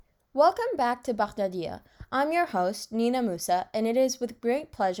Welcome back to Baghdadiya. I'm your host, Nina Musa, and it is with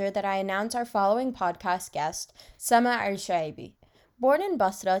great pleasure that I announce our following podcast guest, Sama Alshaibi. Born in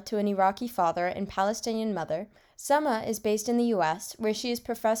Basra to an Iraqi father and Palestinian mother, Sama is based in the US, where she is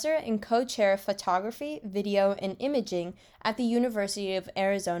professor and co-chair of photography, video, and imaging at the University of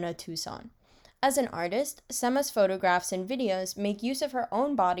Arizona, Tucson. As an artist, Sema's photographs and videos make use of her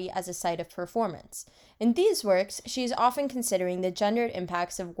own body as a site of performance. In these works, she is often considering the gendered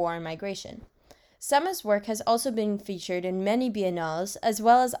impacts of war and migration. Sema's work has also been featured in many biennales, as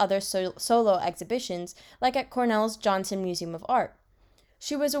well as other solo exhibitions, like at Cornell's Johnson Museum of Art.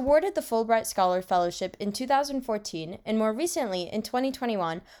 She was awarded the Fulbright Scholar Fellowship in 2014, and more recently, in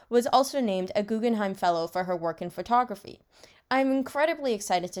 2021, was also named a Guggenheim Fellow for her work in photography. I'm incredibly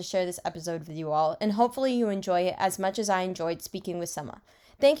excited to share this episode with you all, and hopefully you enjoy it as much as I enjoyed speaking with Sema.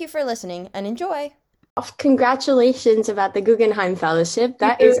 Thank you for listening, and enjoy! Congratulations about the Guggenheim Fellowship.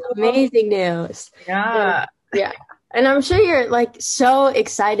 That is amazing news. Yeah. Yeah. And I'm sure you're so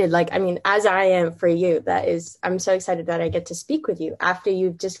excited, as I am for you. I'm so excited that I get to speak with you after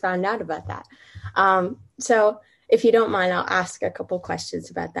you've just found out about that. So if you don't mind, I'll ask a couple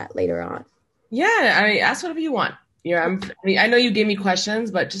questions about that later on. Yeah, ask whatever you want. Yeah, I know you gave me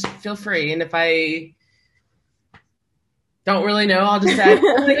questions, but just feel free. And if I don't really know, I'll just say.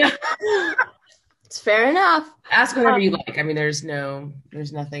 It's fair enough. Ask whatever you like. there's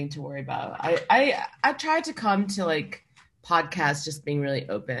nothing to worry about. I tried to come to podcasts just being really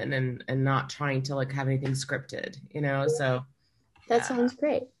open and not trying to have anything scripted, so. That sounds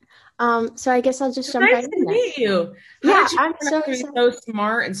great. So I guess I'll just jump right in. Nice to meet you. I'm so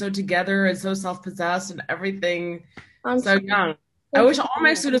smart and so together and so self-possessed and everything. I'm so young. I wish all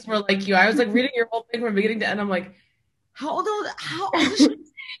my students were like you. I was reading your whole thing from beginning to end. I'm like, how old is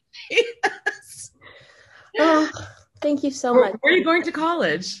she? Oh, thank you so much. Where are you going to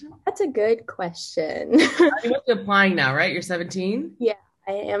college? That's a good question. You're applying now, right? You're 17? Yeah.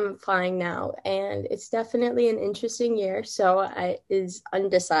 I am applying now, and it's definitely an interesting year, so I is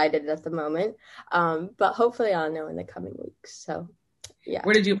undecided at the moment, but hopefully I'll know in the coming weeks. So, yeah.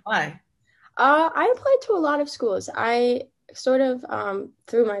 Where did you apply? I applied to a lot of schools. I sort of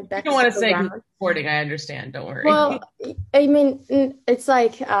threw my best. You don't want to say supporting. I understand. Don't worry. Well, I mean, it's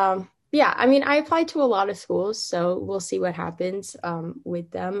yeah, I applied to a lot of schools, so we'll see what happens with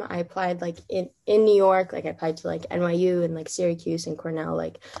them. I applied in New York, I applied to NYU and Syracuse and Cornell,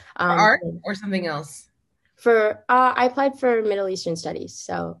 for art or something else. I applied for Middle Eastern studies,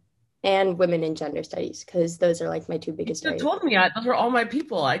 and women and gender studies, because those are my two biggest areas. You told me those were all my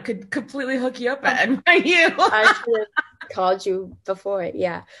people. I could completely hook you up at NYU. I should have called you before it.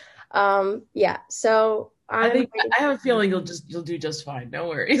 Yeah, yeah. So I have a feeling you'll do just fine. No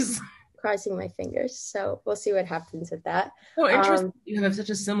worries. Crossing my fingers. So we'll see what happens with that. So interesting. You have such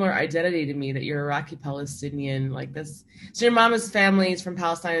a similar identity to me, that you're Iraqi Palestinian like this. So your mama's family is from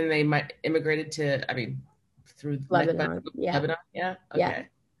Palestine and they immigrated through Lebanon. Lebanon. Yeah. Okay. Yeah.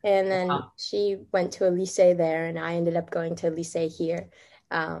 And then she went to a lycée there, and I ended up going to a lycée here.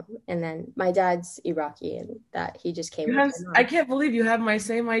 And then my dad's Iraqi, and that he just came. I can't believe you have my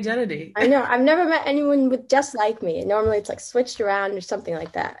same identity. I know. I've never met anyone with just like me. Normally it's switched around or something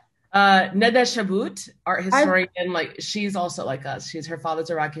like that. Neda Shabut, art historian, she's also like us. Her father's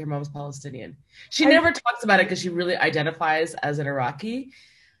Iraqi, her mom's Palestinian. She never talks about it because she really identifies as an Iraqi,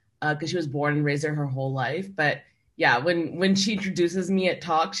 because she was born and raised there her whole life. But yeah, when she introduces me at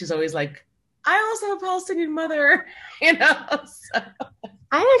talk, she's always like, I also have a Palestinian mother, So.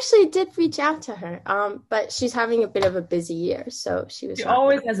 I actually did reach out to her, but she's having a bit of a busy year, so she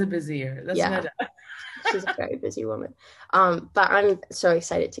always has a busy year. That's Neda. She's a very busy woman. But I'm so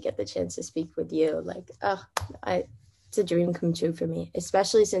excited to get the chance to speak with you. It's a dream come true for me,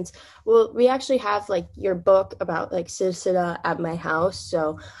 especially since, we actually have your book about silsila at my house.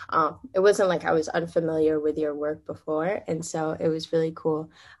 So it wasn't I was unfamiliar with your work before. And so it was really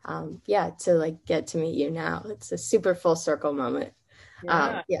cool. To get to meet you now. It's a super full circle moment.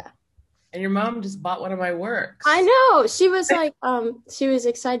 Yeah. And your mom just bought one of my works. I know. She was she was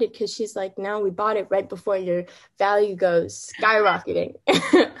excited because she's now we bought it right before your value goes skyrocketing.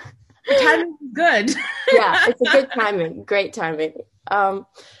 The timing is good. Yeah, it's a good timing. Great timing.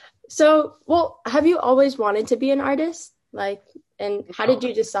 So, have you always wanted to be an artist? And how did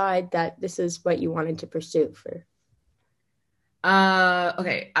you decide that this is what you wanted to pursue for?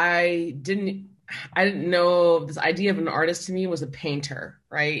 Okay. I didn't know this idea of an artist to me was a painter,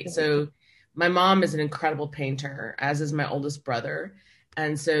 right? Mm-hmm. So my mom is an incredible painter, as is my oldest brother.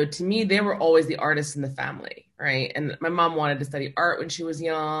 And so to me, they were always the artists in the family, right? And my mom wanted to study art when she was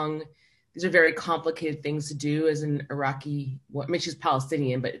young. these are very complicated things to do as an Iraqi. I mean, she's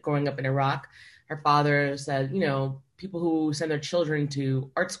Palestinian, but growing up in Iraq, her father said, people who send their children to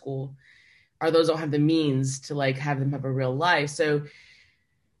art school are those who don't have the means to like have them have a real life. So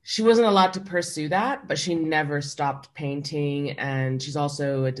she wasn't allowed to pursue that, but she never stopped painting. And she's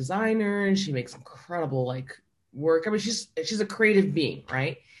also a designer, and she makes incredible like work. I mean, she's a creative being,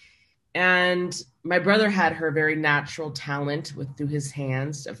 right? And my brother had her very natural talent through his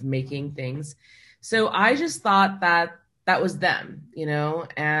hands of making things. So I just thought that was them,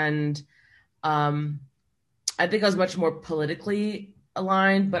 and I think I was much more politically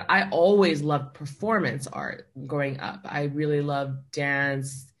aligned, but I always loved performance art growing up. I really loved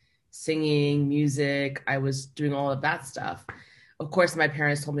dance, singing, music. I was doing all of that stuff. Of course, my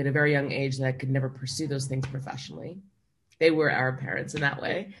parents told me at a very young age that I could never pursue those things professionally. They were our parents in that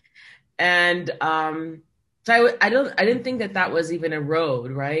way. And so I didn't think that was even a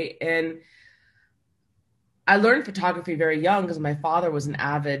road, right? And I learned photography very young because my father was an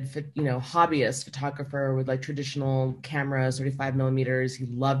avid, hobbyist photographer with like traditional cameras, 35 millimeters. He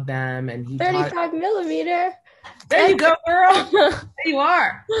loved them, and he 35 millimeter. There you go, girl. There you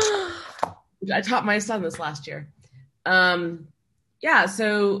are. I taught my son this last year.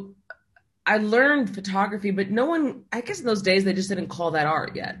 So I learned photography, but no one, I guess in those days, they just didn't call that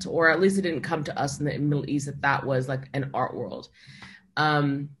art yet, or at least it didn't come to us in the Middle East that was like an art world.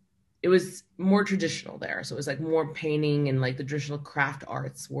 It was more traditional there. So it was like more painting, and like the traditional craft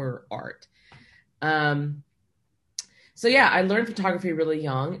arts were art. I learned photography really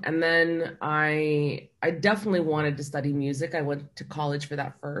young. And then I definitely wanted to study music. I went to college for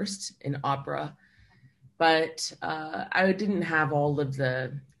that first in opera, but I didn't have all of I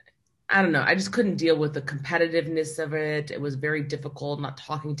don't know. I just couldn't deal with the competitiveness of it. It was very difficult, not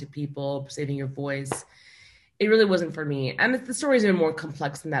talking to people, saving your voice. It really wasn't for me. And the story is even more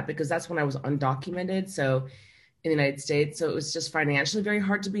complex than that, because that's when I was undocumented. So in the United States, so it was just financially very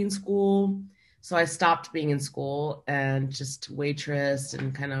hard to be in school. So I stopped being in school and just waitressed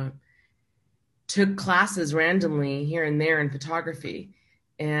and kind of took classes randomly here and there in photography.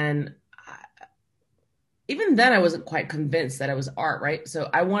 And even then I wasn't quite convinced that it was art, right? So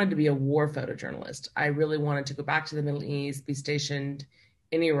I wanted to be a war photojournalist. I really wanted to go back to the Middle East, be stationed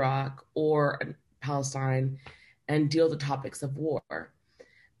in Iraq or Palestine, and deal with the topics of war.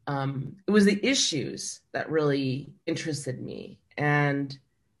 It was the issues that really interested me. And,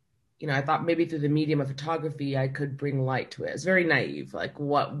 I thought maybe through the medium of photography, I could bring light to it. It's very naive, like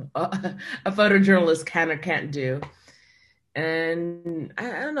what a photojournalist can or can't do. And I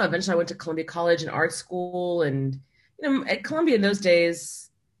don't know, eventually I went to Columbia College and art school. And, at Columbia in those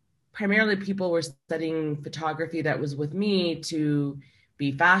days, primarily people were studying photography that was with me to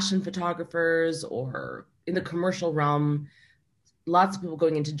be fashion photographers or in the commercial realm, lots of people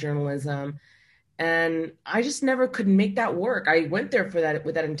going into journalism. And I just never could make that work. I went there for that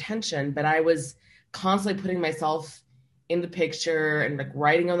with that intention, but I was constantly putting myself in the picture and like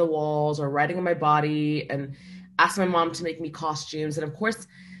writing on the walls or writing on my body and asking my mom to make me costumes. And of course,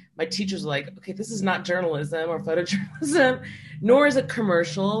 my teachers were like, okay, this is not journalism or photojournalism, nor is it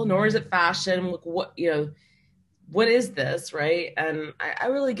commercial, nor is it fashion. What is this, right? And I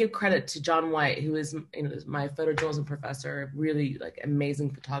really give credit to John White, who is my photojournalism professor, really like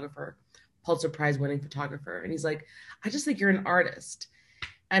amazing photographer, Pulitzer Prize winning photographer. And he's like, I just think you're an artist.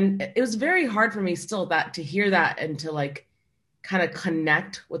 And it was very hard for me still to hear that and to like kind of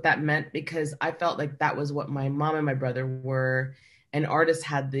connect what that meant, because I felt like that was what my mom and my brother were. And artists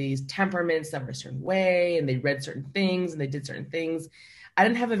had these temperaments that were a certain way, and they read certain things and they did certain things. I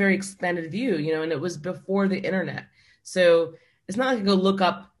didn't have a very expanded view, and it was before the internet. So it's not like I go look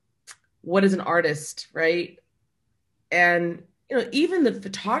up what is an artist, right? And, even the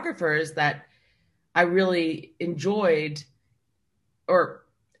photographers that I really enjoyed, or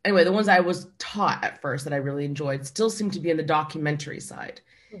anyway, the ones I was taught at first that I really enjoyed still seem to be in the documentary side.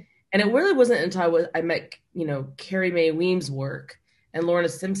 And it really wasn't until I met, Carrie Mae Weems' work and Lorna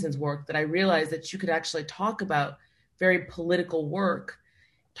Simpson's work that I realized that you could actually talk about very political work,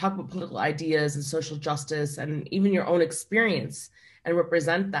 talk about political ideas and social justice and even your own experience and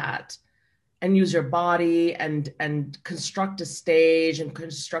represent that and use your body and construct a stage and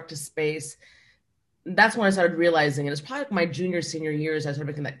construct a space. That's when I started realizing it. It's probably like my junior, senior years, I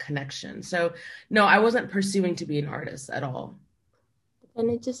started making that connection. So no, I wasn't pursuing to be an artist at all. And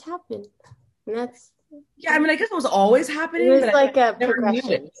it just happened. And that's... Yeah, I mean, I guess it was always happening. It was like a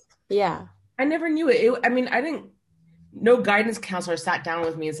progression. Yeah. I never knew it. I didn't, no guidance counselor sat down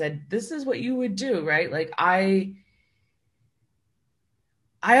with me and said, this is what you would do, right? Like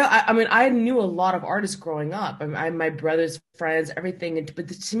I mean, I knew a lot of artists growing up. My brother's friends, everything. But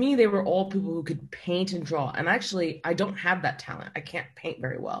to me, they were all people who could paint and draw. And actually, I don't have that talent. I can't paint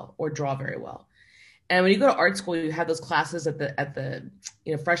very well or draw very well. And when you go to art school, you have those classes at the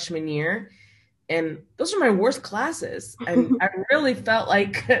freshman year, and those are my worst classes. And I really felt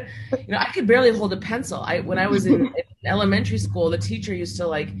like I could barely hold a pencil. When I was in elementary school, the teacher used to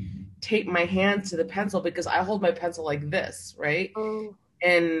like tape my hands to the pencil because I hold my pencil like this, right? Oh.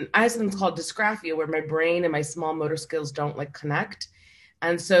 And I have something called dysgraphia, where my brain and my small motor skills don't like connect.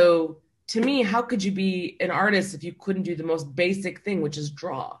 And so to me, how could you be an artist if you couldn't do the most basic thing, which is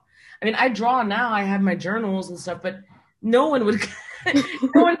draw? I mean, I draw now, I have my journals and stuff, but no one would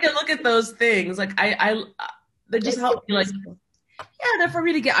no one can look at those things. Like they just help me, like, yeah, they're for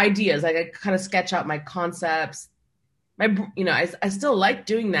me to get ideas. Like I kind of sketch out my concepts. I still like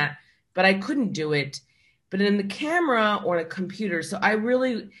doing that, but I couldn't do it. But in the camera or in a computer, so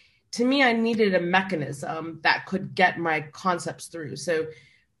to me, I needed a mechanism that could get my concepts through. So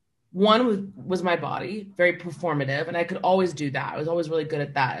one was my body, very performative, and I could always do that. I was always really good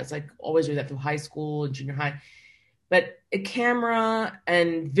at that. It's like always do that through high school and junior high. But a camera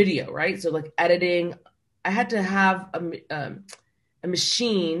and video, right? So like editing, I had to have a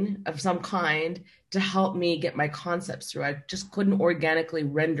machine of some kind to help me get my concepts through. I just couldn't organically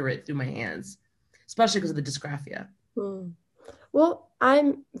render it through my hands, especially because of the dysgraphia. Well,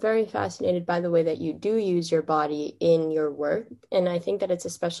 I'm very fascinated by the way that you do use your body in your work. And I think that it's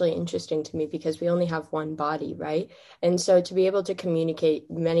especially interesting to me because we only have one body, right? And so to be able to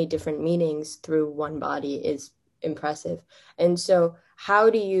communicate many different meanings through one body is impressive. And so how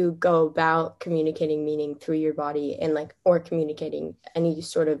do you go about communicating meaning through your body and or communicating any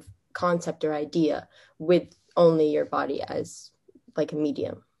sort of concept or idea with only your body as like a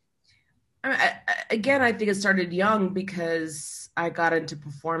medium? Again, I think it started young because I got into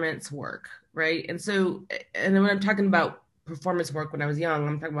performance work, right? And then when I'm talking about performance work when I was young,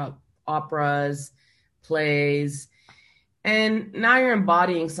 I'm talking about operas, plays, and now you're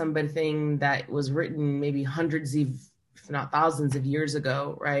embodying something that was written maybe hundreds of, if not thousands of years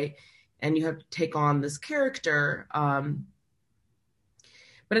ago, right? And you have to take on this character. But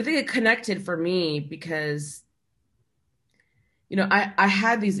I think it connected for me because I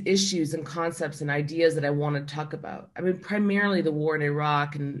had these issues and concepts and ideas that I wanted to talk about. I mean, primarily the war in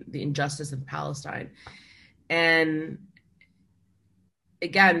Iraq and the injustice in Palestine. And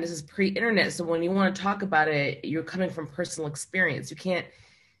again, this is pre-internet. So when you want to talk about it, you're coming from personal experience. You can't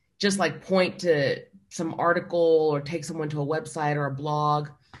just like point to some article or take someone to a website or a blog.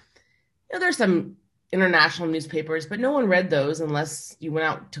 There's some international newspapers, but no one read those unless you went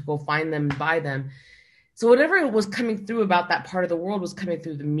out to go find them and buy them. So whatever was coming through about that part of the world was coming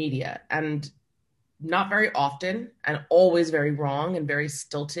through the media, and not very often, and always very wrong and very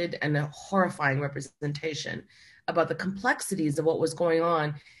stilted, and a horrifying representation about the complexities of what was going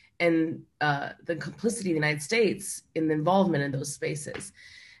on and the complicity of the United States in the involvement in those spaces.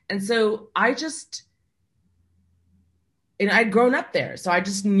 And so I'd grown up there. So I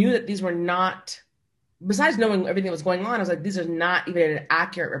just knew that these were not, besides knowing everything that was going on, I was like, these are not even an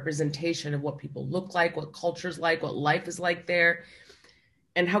accurate representation of what people look like, what culture's like, what life is like there,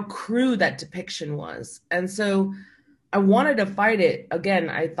 and how crude that depiction was. And so I wanted to fight it. Again,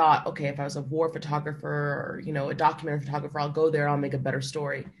 I thought, okay, if I was a war photographer or, a documentary photographer, I'll go there, I'll make a better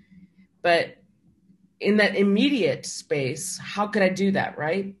story. But in that immediate space, how could I do that,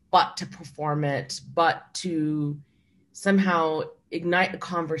 right? But to perform it, but to somehow ignite a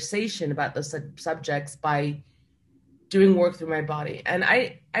conversation about those subjects by doing work through my body. And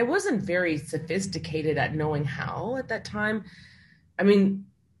I wasn't very sophisticated at knowing how at that time. I mean,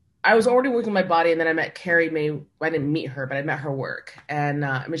 I was already working my body, and then I met Carrie May. I didn't meet her, but I met her work. And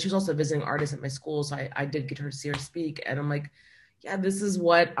she was also a visiting artist at my school, so I did get her to see her speak. And I'm like, yeah, this is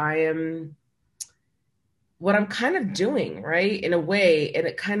what I'm kind of doing, right? In a way. And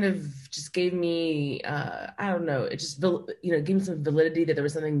it kind of just gave me, I don't know, it just, gave me some validity that there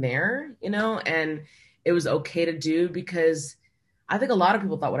was something there, and it was okay to do, because I think a lot of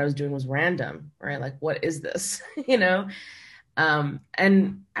people thought what I was doing was random, right? Like, what is this,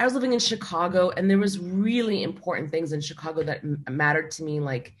 And I was living in Chicago, and there was really important things in Chicago that mattered to me,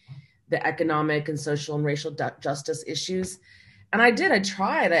 like the economic and social and racial justice issues. And I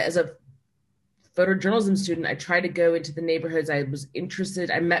tried as a photojournalism student. I tried to go into the neighborhoods. I was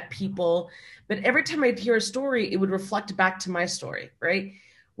interested. I met people, but every time I'd hear a story, it would reflect back to my story, right?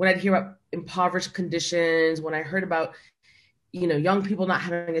 When I'd hear about impoverished conditions, when I heard about, young people not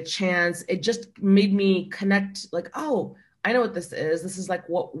having a chance, it just made me connect, like, oh, I know what this is. This is like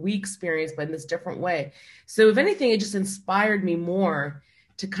what we experience, but in this different way. So if anything, it just inspired me more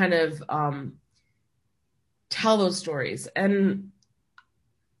to kind of tell those stories. And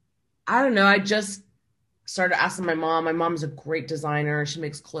I don't know, I just started asking my mom. My mom's a great designer. She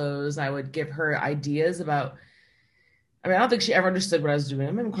makes clothes. I would give her ideas about, I mean, I don't think she ever understood what I was doing.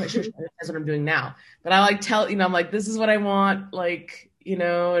 I'm not even quite sure she understands what I'm doing now. But I like tell, I'm like, this is what I want, like,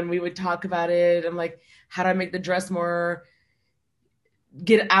 and we would talk about it. I'm like, how do I make the dress more,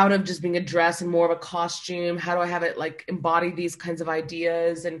 get out of just being a dress and more of a costume? How do I have it like embody these kinds of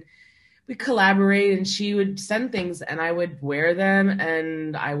ideas? And we collaborate, and she would send things and I would wear them,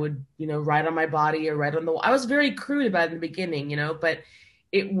 and I would, write on my body or write on the wall. I was very crude about it in the beginning, but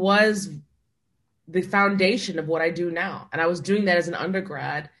it was the foundation of what I do now. And I was doing that as an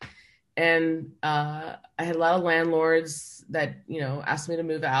undergrad. And I had a lot of landlords that, asked me to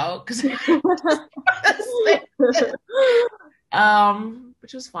move out because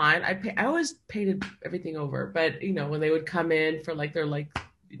which was fine. I always paid everything over, but when they would come in for like their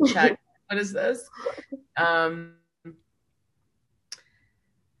check, what is this?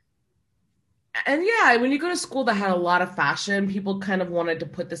 And yeah, when you go to school that had a lot of fashion, people kind of wanted to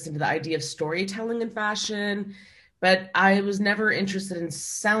put this into the idea of storytelling in fashion, but I was never interested in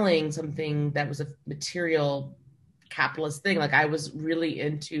selling something that was a material capitalist thing. Like I was really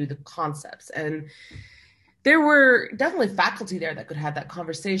into the concepts, and there were definitely faculty there that could have that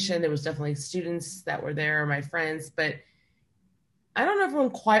conversation. There was definitely students that were there, my friends, but I don't know if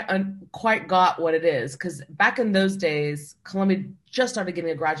everyone quite got what it is, because back in those days, Columbia just started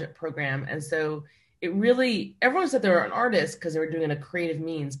getting a graduate program. And so everyone said they were an artist because they were doing it in a creative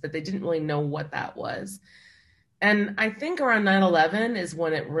means, but they didn't really know what that was. And I think around 9/11 is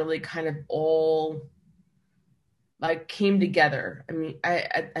when it really kind of all like came together. I mean,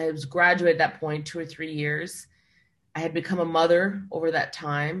 I was graduate at that point, 2 or 3 years. I had become a mother over that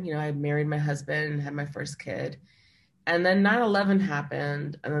time. I had married my husband and had my first kid. And then 9/11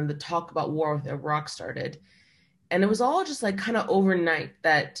 happened, and then the talk about war with Iraq started. And it was all just like kind of overnight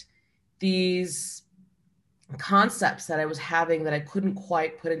that these concepts that I was having that I couldn't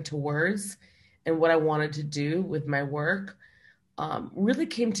quite put into words and what I wanted to do with my work really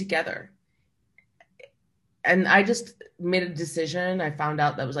came together. And I just made a decision. I found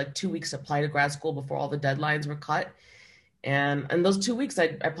out that it was like 2 weeks to apply to grad school before all the deadlines were cut. And in those 2 weeks,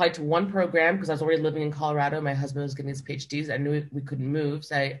 I applied to one program because I was already living in Colorado. My husband was getting his PhDs. I knew we couldn't move.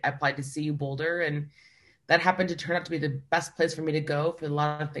 So I applied to CU Boulder. And that happened to turn out to be the best place for me to go for a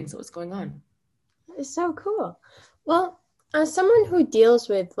lot of things that was going on. It's so cool. Well, as someone who deals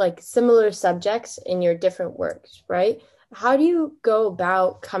with like similar subjects in your different works, right? How do you go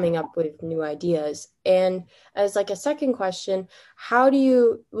about coming up with new ideas? And as like a second question, how do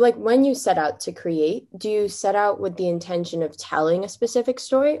you, like when you set out to create, do you set out with the intention of telling a specific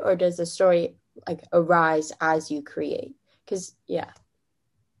story, or does the story like arise as you create? Because, yeah.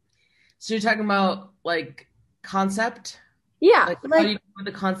 So you're talking about like concept? Yeah. Like how do you do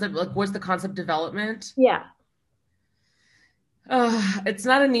the concept? Like what's the concept development? Yeah. It's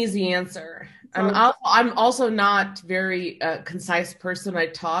not an easy answer. I'm also not very concise person. I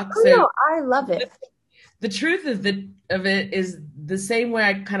talk. Oh, so no, I love it. The truth of it is the same way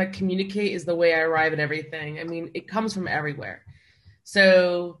I kind of communicate is the way I arrive at everything. I mean, it comes from everywhere.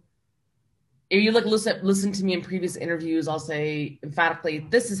 So if you listen to me in previous interviews, I'll say emphatically,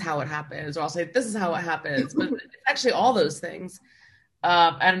 this is how it happens, or I'll say, this is how it happens. But it's actually all those things.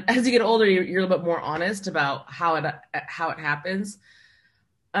 And as you get older, you're a little bit more honest about how it happens.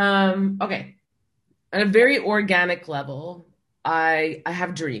 Okay. At a very organic level, I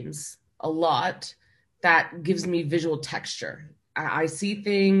have dreams a lot that gives me visual texture. I see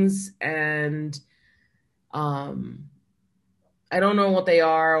things and I don't know what they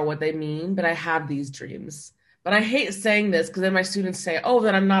are or what they mean, but I have these dreams. But I hate saying this because then my students say, oh,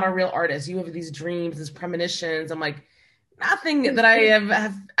 then I'm not a real artist. You have these dreams, these premonitions. I'm like, nothing that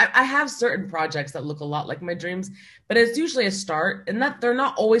I have certain projects that look a lot like my dreams, but it's usually a start, and that they're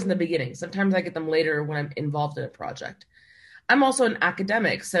not always in the beginning. Sometimes I get them later when I'm involved in a project. I'm also an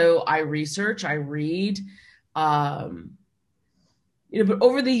academic, so I research, I read, but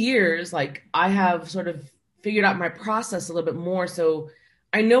over the years, like I have sort of figured out my process a little bit more. So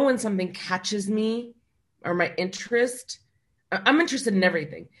I know when something catches me or my interest. I'm interested in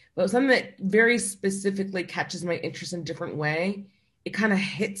everything, but something that very specifically catches my interest in a different way, it kind of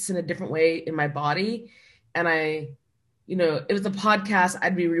hits in a different way in my body. And if it's a podcast,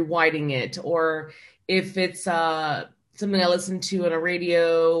 I'd be rewinding it. Or if it's something I listen to on a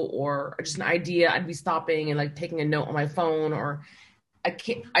radio or just an idea, I'd be stopping and like taking a note on my phone. Or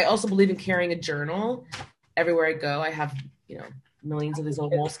I also believe in carrying a journal everywhere I go. I have, millions of these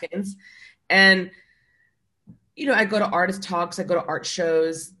old moleskins. And I go to artist talks, I go to art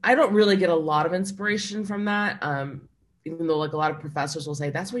shows. I don't really get a lot of inspiration from that. Even though like a lot of professors will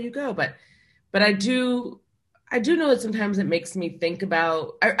say that's where you go, but I do know that sometimes it makes me think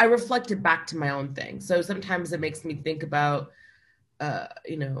about, I reflect it back to my own thing. So sometimes it makes me think about, a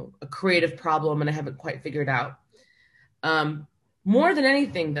creative problem and I haven't quite figured out. More than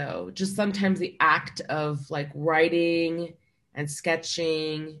anything though, just sometimes the act of like writing and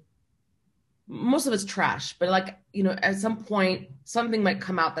sketching, most of it's trash, but like, at some point something might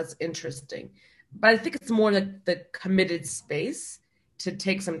come out that's interesting. But I think it's more like the committed space to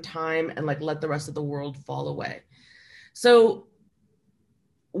take some time and like let the rest of the world fall away. So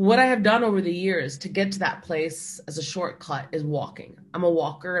what I have done over the years to get to that place as a shortcut is walking. I'm a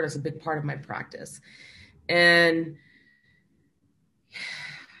walker, and it's a big part of my practice. And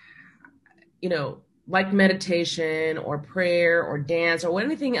like meditation or prayer or dance or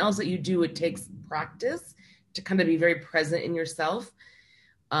anything else that you do, it takes practice to kind of be very present in yourself.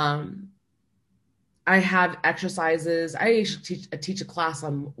 I have exercises. I actually teach a class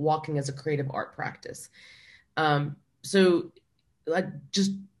on walking as a creative art practice. So like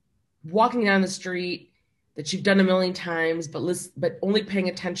just walking down the street that you've done a million times, but only paying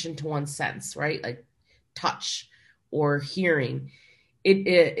attention to one sense, right? Like touch or hearing.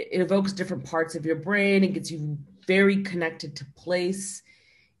 It evokes different parts of your brain. It gets you very connected to place.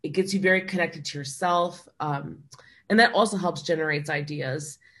 It gets you very connected to yourself. And that also helps generates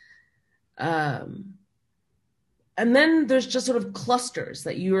ideas. And then there's just sort of clusters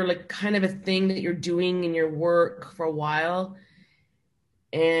that you are like kind of a thing that you're doing in your work for a while.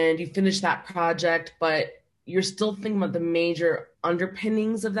 And you finish that project, but you're still thinking about the major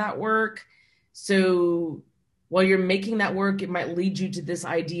underpinnings of that work. So while you're making that work, it might lead you to this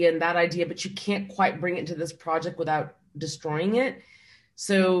idea and that idea, but you can't quite bring it to this project without destroying it.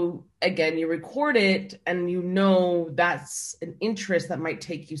 So again, you record it and that's an interest that might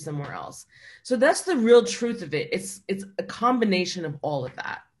take you somewhere else. So that's the real truth of it. It's a combination of all of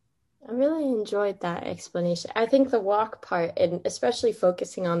that. I really enjoyed that explanation. I think the walk part, and especially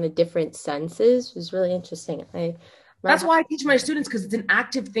focusing on the different senses, was really interesting. That's why I teach my students, because it's an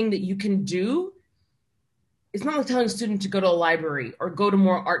active thing that you can do. It's not like telling a student to go to a library or go to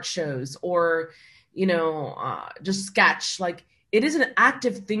more art shows or, just sketch. Like it is an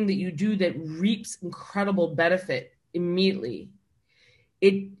active thing that you do that reaps incredible benefit immediately.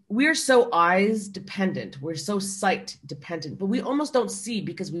 We're so eyes dependent. We're so sight dependent, but we almost don't see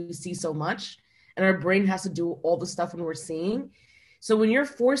because we see so much and our brain has to do all the stuff when we're seeing. So when you're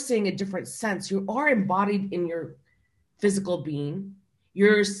forcing a different sense, you are embodied in your physical being.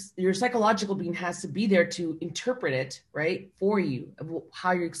 Your psychological being has to be there to interpret it, right, for you, of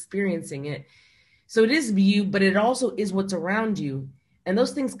how you're experiencing it. So it is you, but it also is what's around you. And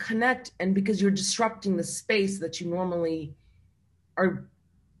those things connect. And because you're disrupting the space that you normally are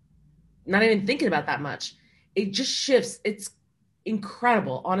not even thinking about that much, it just shifts. It's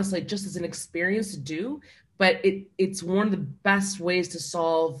incredible, honestly, just as an experience to do. But it's one of the best ways to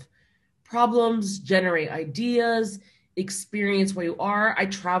solve problems, generate ideas, experience where you are. I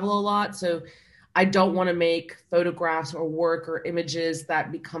travel a lot, so I don't want to make photographs or work or images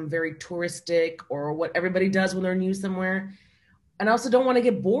that become very touristic or what everybody does when they're new somewhere. And I also don't want to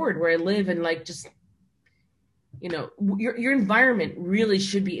get bored where I live and like just, your environment really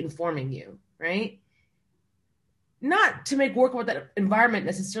should be informing you, right? Not to make work about that environment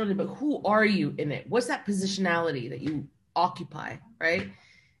necessarily, but who are you in it? What's that positionality that you occupy, right?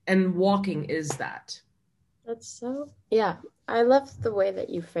 And walking is that. Yeah, I love the way that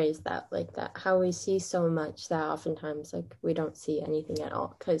you phrase that, like that, how we see so much that oftentimes like we don't see anything at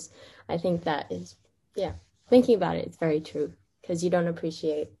all. Because I think that is, thinking about it, it's very true. Because you don't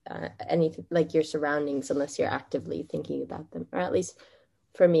appreciate anything like your surroundings unless you're actively thinking about them, or at least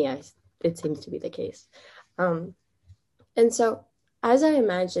for me, it seems to be the case. And so, as I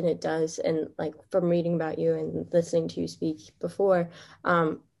imagine it does, and like from reading about you and listening to you speak before,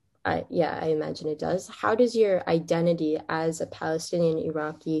 I imagine it does. How does your identity as a Palestinian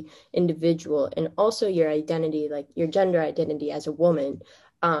Iraqi individual, and also your identity, like your gender identity as a woman,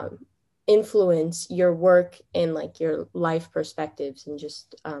 influence your work and like your life perspectives and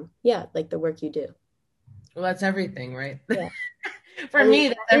just like the work you do? Well, that's everything, right? Yeah. For me,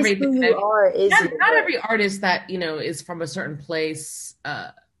 that's everything. Who you are is not every artist that is from a certain place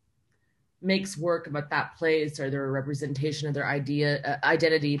makes work about that place or their representation of their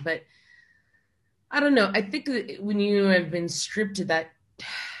identity. But I don't know. I think that when you have been stripped of that,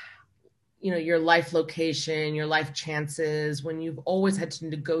 your life location, your life chances, when you've always had to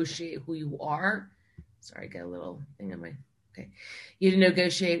negotiate who you are. Sorry, I got a little thing on my, okay. You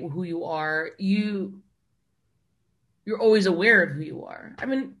negotiate who you are. you're always aware of who you are. I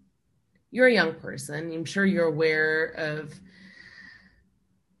mean, you're a young person. I'm sure you're aware of,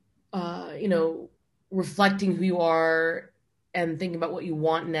 you know, reflecting who you are and thinking about what you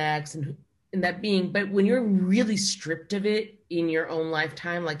want next and that being. But when you're really stripped of it in your own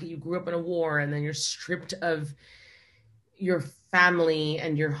lifetime, like you grew up in a war and then you're stripped of your family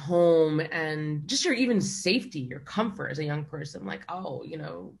and your home and just your even safety, your comfort as a young person, like, oh, you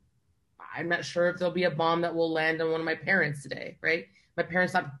know, I'm not sure if there'll be a bomb that will land on one of my parents today, right? My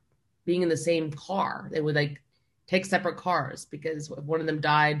parents stopped being in the same car. They would like take separate cars because if one of them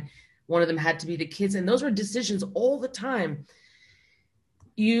died, one of them had to be the kids. And those were decisions all the time.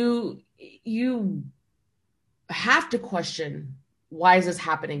 You have to question, why is this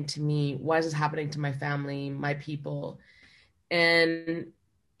happening to me? Why is this happening to my family, my people? And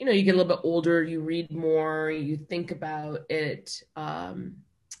you know, you get a little bit older, you read more, you think about it.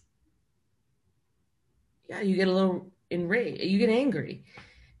 You get a little enraged, you get angry.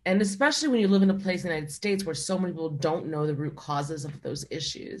 And especially when you live in a place in the United States where so many people don't know the root causes of those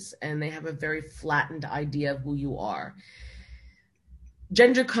issues and they have a very flattened idea of who you are.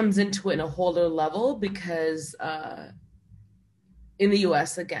 Gender comes into it in a whole other level because in the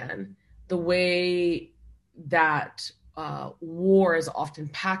US, again, the way that war is often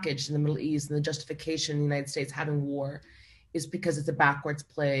packaged in the Middle East and the justification in the United States having war is because it's a backwards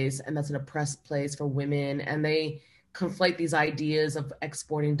place and that's an oppressed place for women. And they conflate these ideas of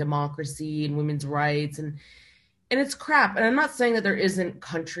exporting democracy and women's rights and it's crap. And I'm not saying that there isn't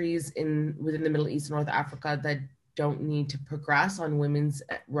countries within the Middle East and North Africa that don't need to progress on women's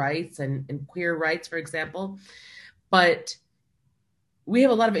rights and queer rights, for example. But we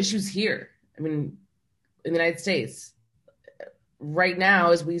have a lot of issues here. I mean, in the United States, right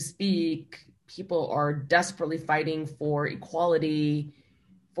now, as we speak, people are desperately fighting for equality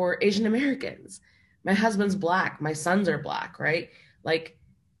for Asian Americans. My husband's Black, my sons are Black, right? Like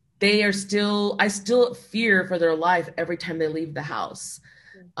I still fear for their life every time they leave the house.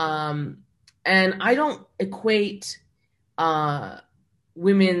 And I don't equate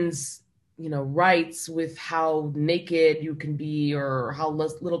women's, you know, rights with how naked you can be or how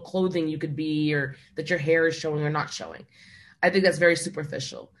little clothing you could be or that your hair is showing or not showing. I think that's very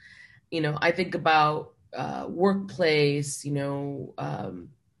superficial. You know, I think about workplace, you know,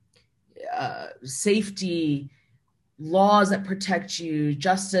 safety, laws that protect you,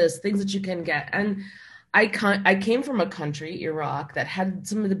 justice, things that you can get. And I came from a country, Iraq, that had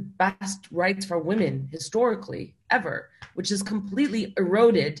some of the best rights for women historically ever, which is completely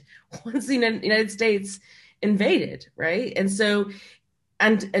eroded once the United States invaded, right? And so,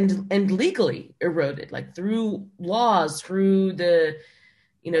 and legally eroded, like through laws, through the,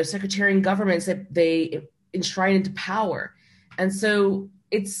 you know, sectarian governments that they enshrine into power. And so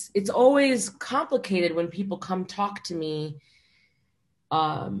it's always complicated when people come talk to me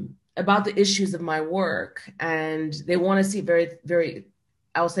about the issues of my work, and they want to see very,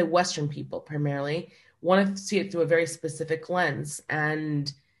 I will say Western people primarily, want to see it through a very specific lens.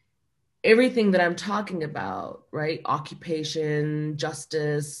 And everything that I'm talking about, right? Occupation,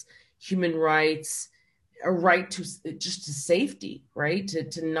 justice, human rights, a right to just to safety, right?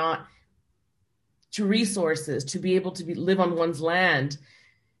 To not, to resources, to be able to live on one's land,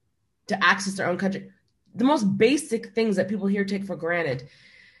 to access their own country. The most basic things that people here take for granted.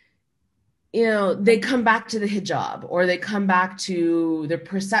 You know, they come back to the hijab, or they come back to the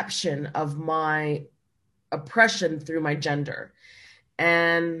perception of my oppression through my gender.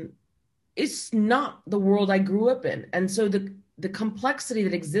 And it's not the world I grew up in. And so the complexity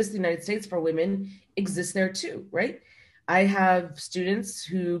that exists in the United States for women exists there too, right? I have students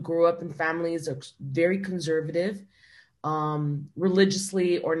who grew up in families that are very conservative,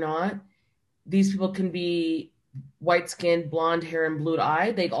 religiously or not. These people can be white-skinned, blonde hair, and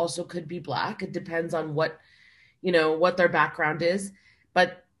blue-eyed. They also could be Black. It depends on what, you know, what their background is.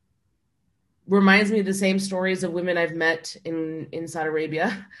 But reminds me of the same stories of women I've met in Saudi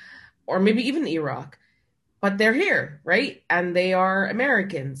Arabia, or maybe even Iraq. But they're here, right? And they are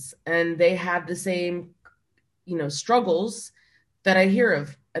Americans, and they have the same, you know, struggles that I hear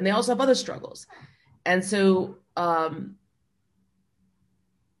of, and they also have other struggles. And so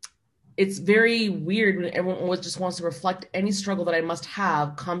it's very weird when everyone just wants to reflect any struggle that I must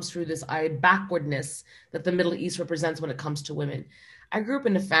have comes through this backwardness that the Middle East represents when it comes to women. I grew up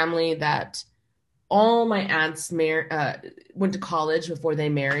in a family that all my aunts went to college before they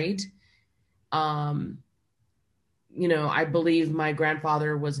married. You know, I believe my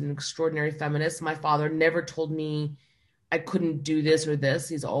grandfather was an extraordinary feminist. My father never told me I couldn't do this or this.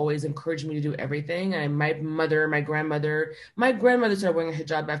 He's always encouraged me to do everything. And my grandmother started wearing a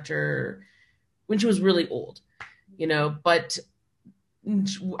hijab when she was really old. but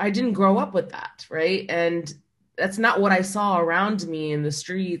I didn't grow up with that, right? And that's not what I saw around me in the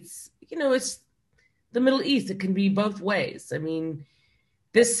streets. It's the Middle East. It can be both ways. I mean,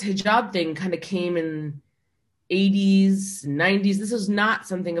 this hijab thing kind of came in 80s, 90s. This is not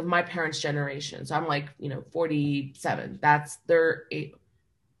something of my parents' generation. So I'm like, 47. That's their eight.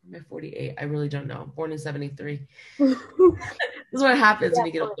 Am I 48? I really don't know. Born in 73. This is what happens when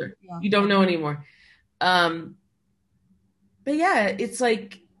you get older. Yeah. You don't know anymore. But yeah, it's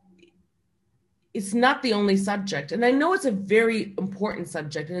like, it's not the only subject. And I know it's a very important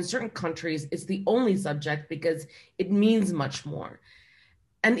subject. And in certain countries, it's the only subject because it means much more.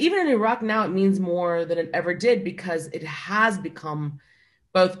 And even in Iraq now, it means more than it ever did because it has become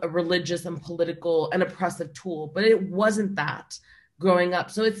both a religious and political and oppressive tool. But it wasn't that growing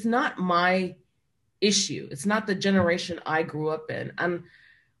up. So it's not my issue. It's not the generation I grew up in. And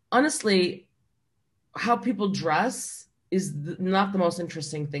honestly, how people dress is not the most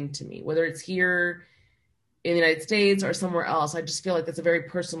interesting thing to me, whether it's here in the United States or somewhere else. I just feel like that's a very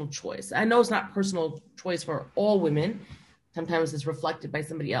personal choice. I know it's not personal choice for all women. Sometimes it's reflected by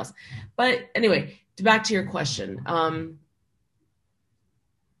somebody else. But anyway, back to your question. I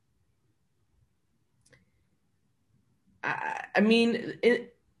mean,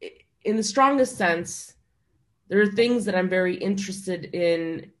 in the strongest sense, there are things that I'm very interested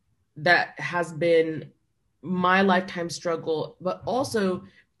in that has been my lifetime struggle, but also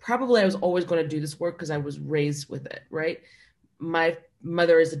probably I was always going to do this work because I was raised with it, right? My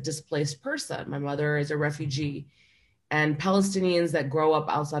mother is a displaced person. My mother is a refugee. And Palestinians that grow up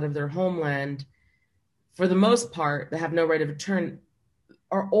outside of their homeland, for the most part, that have no right of return,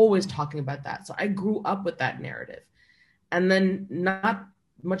 are always talking about that. So I grew up with that narrative. And then not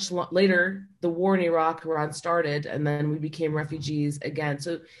much later, the war in Iran started, and then we became refugees again.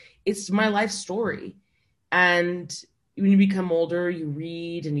 So it's my life story. And when you become older, you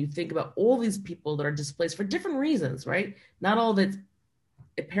read and you think about all these people that are displaced for different reasons, right? Not all that's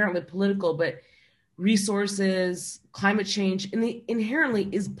apparently political, but resources, climate change, and the inherently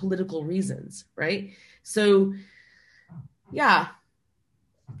is political reasons, right? So, yeah,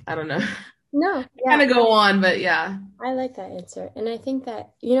 I don't know. No, yeah. Kind of go on, but yeah. I like that answer. And I think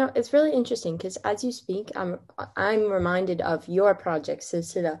that, it's really interesting because as you speak, I'm reminded of your project,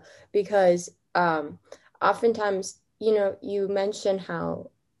 Silsila, because oftentimes, you mention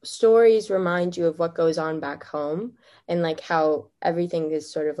how stories remind you of what goes on back home and like how everything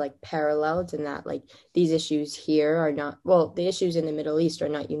is sort of like paralleled and that like these issues here are not, well, the issues in the Middle East are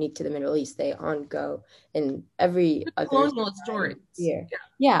not unique to the Middle East. They ongo in every other colonial stories. Here.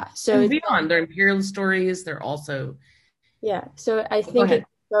 Yeah. So and beyond, they're imperialist stories. They're also. Yeah. So I think it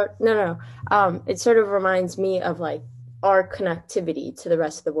sort of reminds me of like our connectivity to the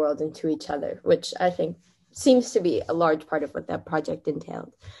rest of the world and to each other, which I think seems to be a large part of what that project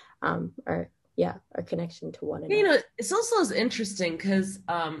entailed. Our connection to one another. It's also interesting because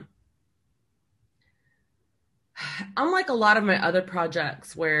unlike a lot of my other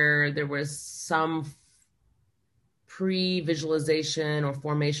projects where there was some pre-visualization or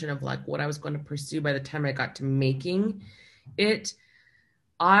formation of like what I was going to pursue by the time I got to making it,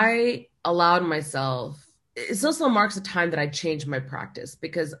 I allowed myself, it also marks a time that I changed my practice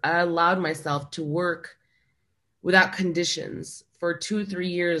because I allowed myself to work without conditions for 2 or 3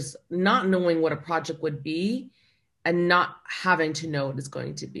 years, not knowing what a project would be and not having to know what it's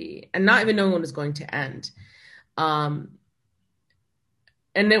going to be and not even knowing when it's going to end. And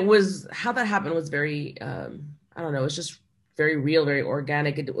it was, how that happened was very, I don't know, it's just very real, very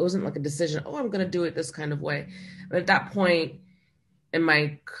organic. It wasn't like a decision, I'm going to do it this kind of way. But at that point in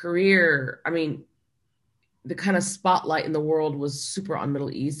my career, I mean, the kind of spotlight in the world was super on Middle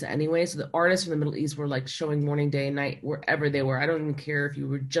East anyway. So the artists from the Middle East were like showing morning, day, and night, wherever they were. I don't even care if you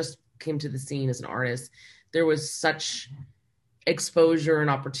were just came to the scene as an artist. There was such exposure and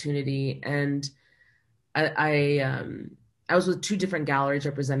opportunity. And I was with 2 different galleries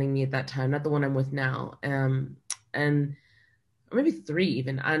representing me at that time, not the one I'm with now. And maybe 3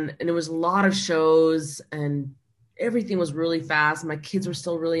 even. And it was a lot of shows and everything was really fast. My kids were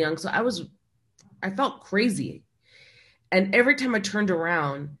still really young. So I felt crazy. And every time I turned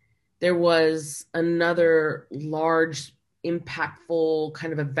around, there was another large, impactful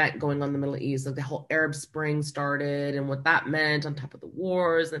kind of event going on in the Middle East. Like the whole Arab Spring started and what that meant on top of the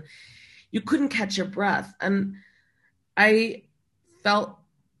wars. And you couldn't catch your breath. And I felt,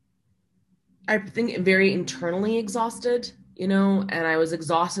 I think, very internally exhausted, and I was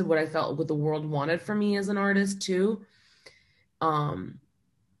exhausted what I felt what the world wanted from me as an artist too. And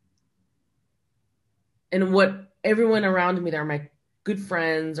what everyone around me there, my good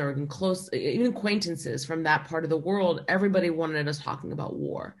friends or even close, even acquaintances from that part of the world, everybody wanted us talking about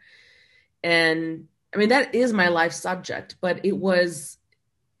war. And I mean, that is my life subject, but it was,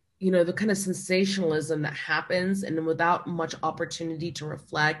 the kind of sensationalism that happens and without much opportunity to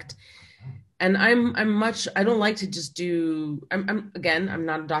reflect. And I don't like to just do, I'm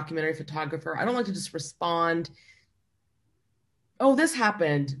not a documentary photographer. I don't like to just respond, oh, this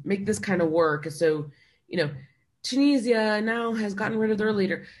happened, make this kind of work. So, Tunisia now has gotten rid of their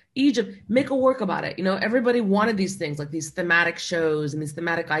leader. Egypt, make a work about it. Everybody wanted these things, like these thematic shows and these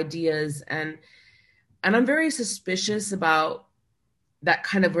thematic ideas. And I'm very suspicious about that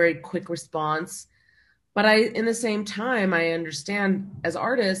kind of very quick response. But in the same time, I understand as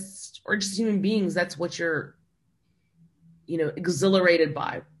artists or just human beings, that's what you're, exhilarated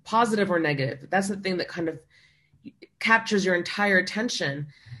by, positive or negative. That's the thing that kind of captures your entire attention.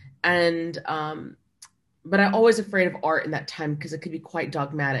 And, but I'm always afraid of art in that time because it could be quite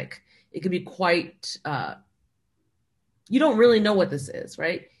dogmatic. It could be quite, you don't really know what this is,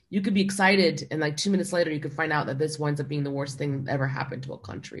 right? You could be excited and like 2 minutes later, you could find out that this winds up being the worst thing that ever happened to a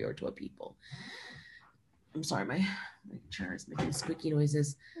country or to a people. I'm sorry, my chair is making squeaky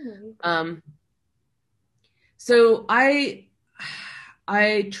noises. So I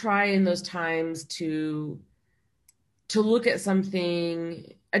try in those times to look at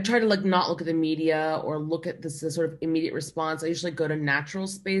something. I try to like not look at the media or look at this sort of immediate response. I usually go to natural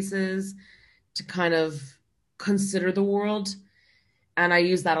spaces to kind of consider the world. And I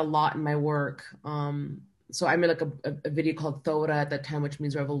use that a lot in my work. So I made like a video called Thora at that time, which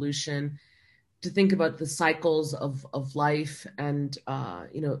means revolution, to think about the cycles of life and,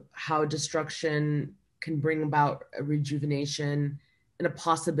 how destruction can bring about a rejuvenation and a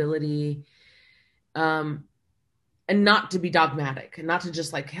possibility. And not to be dogmatic and not to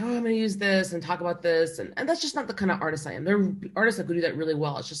just like, oh, I'm going to use this and talk about this. And that's just not the kind of artist I am. There are artists that could do that really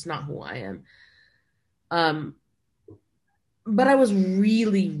well. It's just not who I am. But I was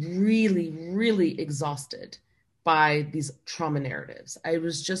really, really, really exhausted by these trauma narratives. I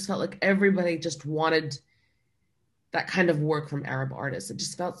just felt like everybody just wanted that kind of work from Arab artists. It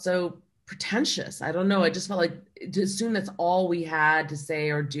just felt so pretentious. I don't know. I just felt like to assume that's all we had to say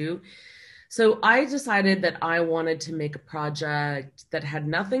or do. So I decided that I wanted to make a project that had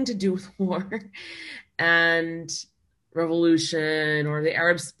nothing to do with war and revolution or the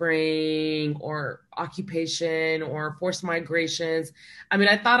Arab Spring or occupation or forced migrations. I mean,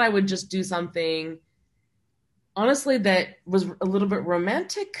 I thought I would just do something, honestly, that was a little bit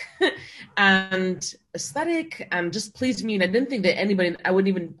romantic and aesthetic and just pleased me. And I didn't think that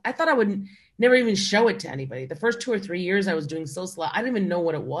I thought I would never even show it to anybody. The first 2 or 3 years I was doing Silsila, I didn't even know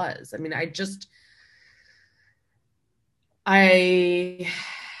what it was. I mean, I just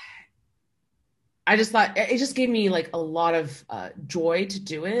thought it just gave me like a lot of joy to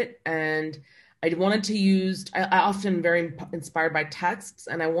do it. And I wanted to use, I often very inspired by texts,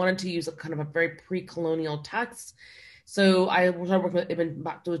 and I wanted to use a kind of a very pre-colonial text. So I was working with Ibn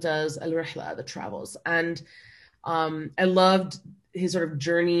Battuta's Al-Rihla, the travels. And I loved his sort of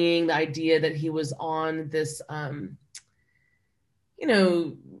journeying, the idea that he was on this,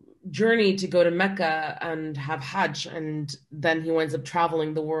 journey to go to Mecca and have Hajj, and then he winds up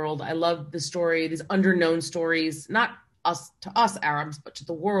traveling the world. I love the story, these underknown stories, not to us Arabs, but to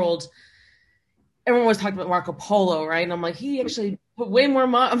the world. Everyone was talking about Marco Polo, right? And I'm like, he actually put way more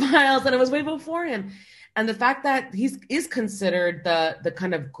miles and it was way before him. And the fact that he is considered the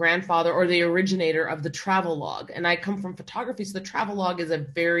kind of grandfather or the originator of the travel log. And I come from photography, so the travel log is a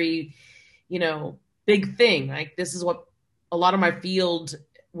very, big thing. Like this is what a lot of my field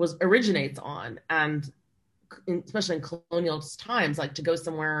originates on. And especially in colonial times, like to go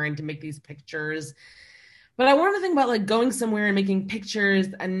somewhere and to make these pictures. But I wanted to think about like going somewhere and making pictures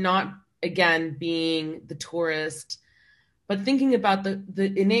and not, again, being the tourist, but thinking about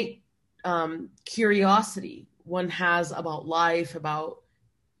the innate curiosity one has about life, about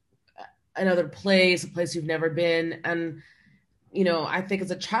another place, a place you've never been. And, I think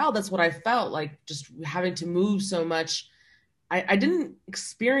as a child, that's what I felt like, just having to move so much. I didn't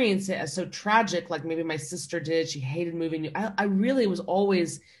experience it as so tragic, like maybe my sister did. She hated moving. I really was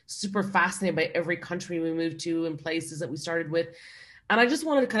always super fascinated by every country we moved to and places that we started with. And I just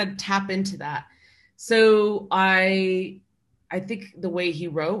wanted to kind of tap into that. So I think the way he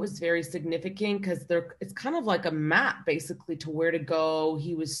wrote was very significant because it's kind of like a map basically to where to go.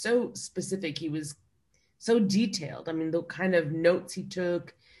 He was so specific. He was so detailed. I mean, the kind of notes he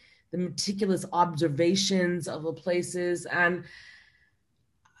took, the meticulous observations of the places. And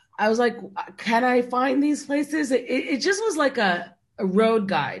I was like, can I find these places? It just was like a road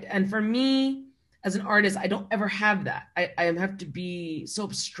guide. And for me, as an artist, I don't ever have that. I have to be so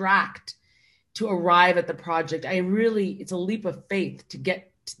abstract to arrive at the project. It's a leap of faith to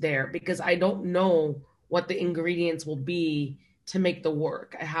get there because I don't know what the ingredients will be to make the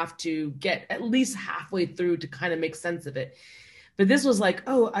work. I have to get at least halfway through to kind of make sense of it. But this was like,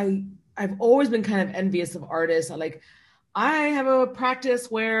 I've always been kind of envious of artists. I have a practice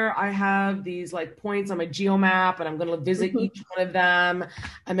where I have these like points on my geomap and I'm going to visit each one of them.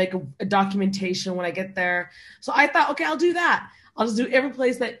 I make a documentation when I get there. So I thought, okay, I'll do that. I'll just do every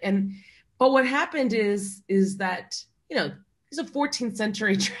place but what happened is that, he's a 14th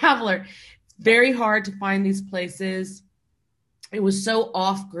century traveler. It's very hard to find these places. It was so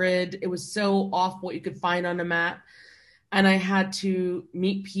off grid. It was so off what you could find on a map. And I had to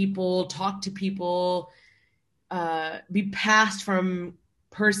meet people, talk to people, be passed from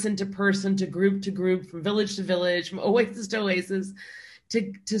person to person, to group, from village to village, from oasis to oasis,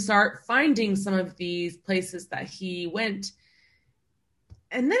 to start finding some of these places that he went.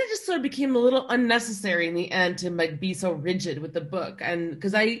 And then it just sort of became a little unnecessary in the end to like be so rigid with the book. And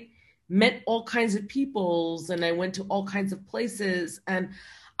because I met all kinds of peoples and I went to all kinds of places, and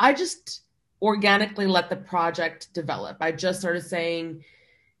I just organically let the project develop. I just started saying,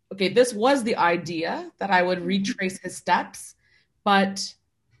 okay, this was the idea that I would retrace his steps, but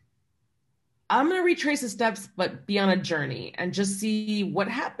I'm going to retrace his steps, but be on a journey and just see what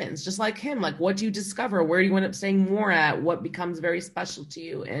happens. Just like him, like what do you discover? Where do you end up staying more at? What becomes very special to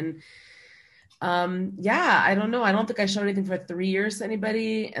you? And I don't know. I don't think I showed anything for 3 years to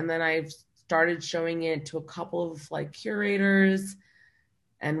anybody. And then I've started showing it to a couple of like curators.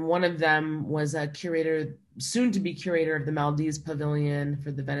 And one of them was a curator, soon to be curator of the Maldives Pavilion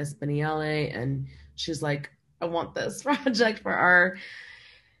for the Venice Biennale. And she's like, I want this project for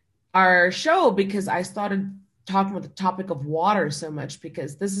our show, because I started talking about the topic of water so much,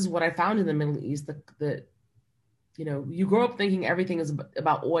 because this is what I found in the Middle East. You grow up thinking everything is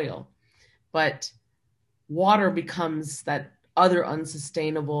about oil, but water becomes that other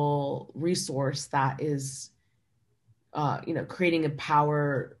unsustainable resource that is creating a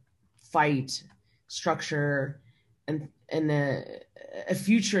power fight structure and a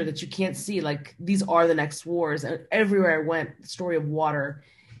future that you can't see. Like, these are the next wars. And everywhere I went, the story of water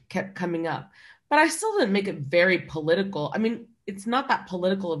kept coming up. But I still didn't make it very political. I mean, it's not that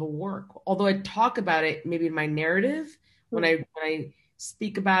political of a work, although I talk about it maybe in my narrative when I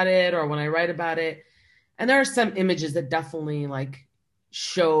speak about it or when I write about it. And there are some images that definitely like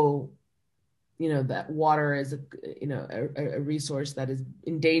show that water is a resource that is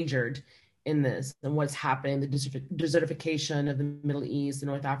endangered in this, and what's happening, the desertification of the Middle East, the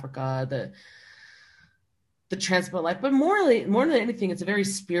North Africa, the transport life. But more than anything, it's a very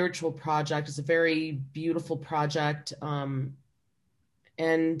spiritual project. It's a very beautiful project. I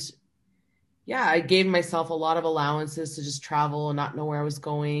gave myself a lot of allowances to just travel and not know where I was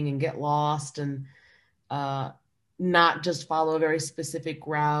going and get lost and not just follow a very specific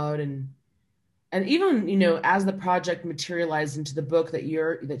route. And even, as the project materialized into the book that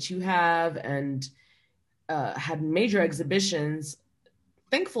you have and had major exhibitions,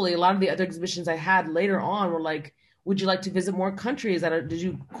 thankfully, a lot of the other exhibitions I had later on were like, would you like to visit more countries did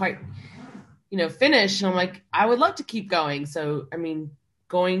you quite, finish? And I'm like, I would love to keep going. So, I mean,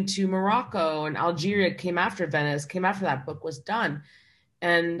 going to Morocco and Algeria came after Venice, came after that book was done.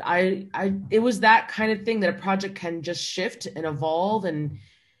 And it was that kind of thing that a project can just shift and evolve and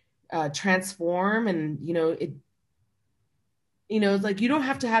transform. And, it's like, you don't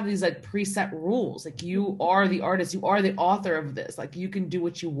have to have these like preset rules. Like, you are the artist, you are the author of this. Like, you can do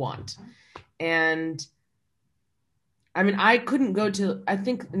what you want. And I mean, I couldn't go to, I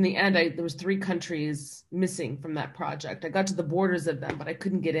think in the end, there was 3 countries missing from that project. I got to the borders of them, but I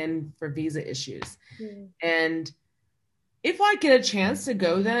couldn't get in for visa issues. And if I get a chance to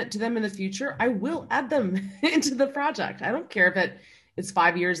go to them in the future, I will add them into the project. I don't care if it's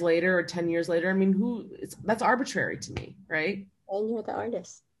 5 years later or 10 years later. I mean, that's arbitrary to me, right? And you're the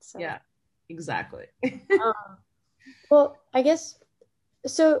artist. So. Yeah, exactly. Well, I guess,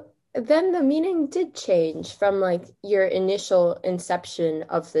 so then the meaning did change from like your initial inception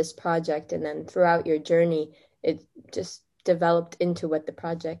of this project, and then throughout your journey, it just developed into what the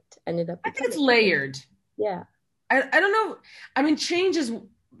project ended up becoming. I think it's layered. Yeah. I don't know. I mean, change is,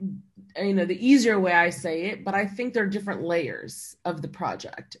 the easier way I say it, but I think there are different layers of the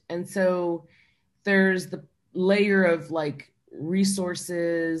project. And so there's the layer of like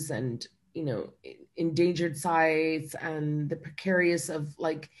resources and, endangered sites and the precarious of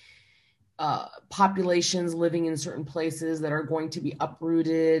like populations living in certain places that are going to be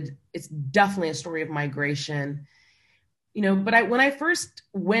uprooted. It's definitely a story of migration. But when I first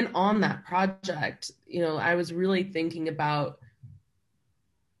went on that project, I was really thinking about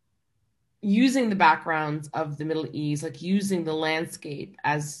using the backgrounds of the Middle East, like using the landscape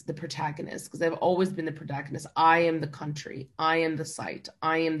as the protagonist, because I've always been the protagonist. I am the country, I am the site,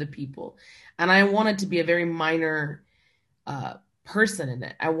 I am the people. And I wanted to be a very minor person in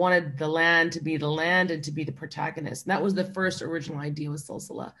it. I wanted the land to be the land and to be the protagonist. And that was the first original idea with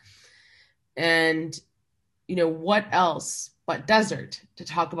Silsila. And, what else but desert to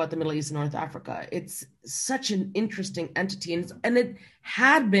talk about the Middle East and North Africa? It's such an interesting entity. And it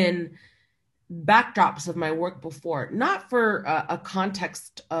had been backdrops of my work before, not for a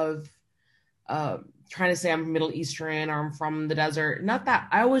context of trying to say I'm Middle Eastern or I'm from the desert. Not that.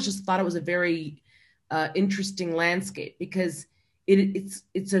 I always just thought it was a very interesting landscape because it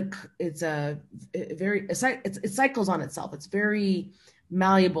cycles on itself. It's very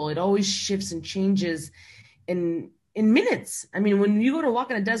malleable. It always shifts and changes in minutes. I mean, when you go to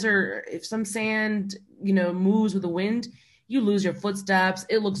walk in a desert, if some sand moves with the wind, you lose your footsteps.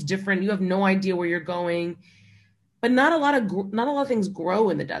 It looks different. You have no idea where you're going. But not a lot of things grow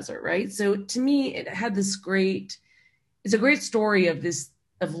in the desert, right? So to me, it's a great story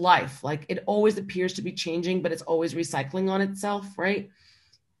of life. Like it always appears to be changing, but it's always recycling on itself, right?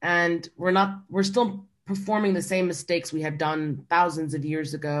 And we're still performing the same mistakes we had done thousands of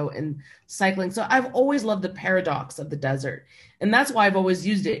years ago and cycling. So I've always loved the paradox of the desert. And that's why I've always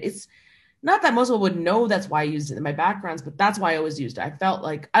used it. It's not that most people would know that's why I used it in my backgrounds, but that's why I always used it. I felt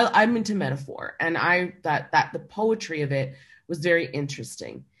like I'm into metaphor, and that the poetry of it was very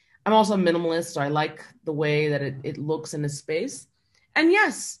interesting. I'm also a minimalist, so I like the way that it looks in a space. And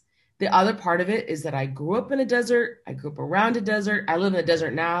yes, the other part of it is that I grew up in a desert. I grew up around a desert. I live in a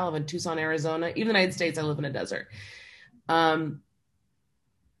desert now. I live in Tucson, Arizona. Even in the United States, I live in a desert. And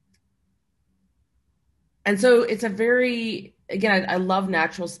so it's a very, again, I love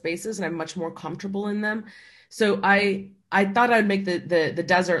natural spaces and I'm much more comfortable in them. So I thought I'd make the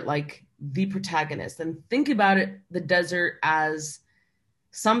desert like the protagonist and think about it, the desert as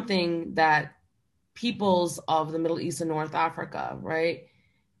something that peoples of the Middle East and North Africa, right?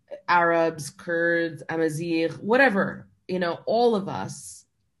 Arabs, Kurds, Amazigh, whatever, all of us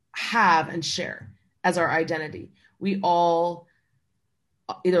have and share as our identity. We all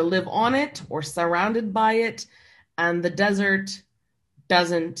either live on it or surrounded by it. And the desert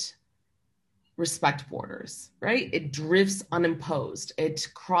doesn't respect borders, right? It drifts unimposed. It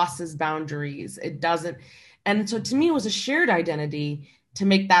crosses boundaries. It doesn't. And so to me, it was a shared identity to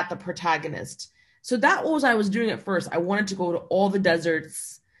make that the protagonist. So that was what I was doing at first. I wanted to go to all the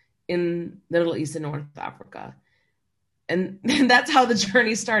deserts in the Middle East and North Africa. And that's how the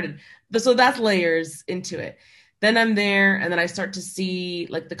journey started. So that's layers into it. Then I'm there, and then I start to see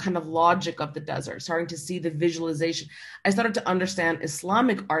like the kind of logic of the desert, starting to see the visualization. I started to understand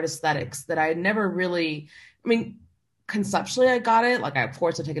Islamic art aesthetics that I had never really, conceptually I got it. Like I, of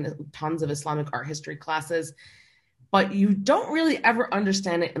course, have taken tons of Islamic art history classes, but you don't really ever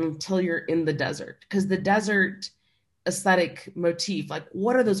understand it until you're in the desert, because the desert aesthetic motif, like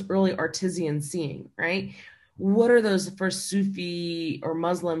what are those early artisans seeing, right? What are those first Sufi or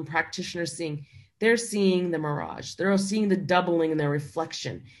Muslim practitioners seeing? They're seeing the mirage. They're seeing the doubling in their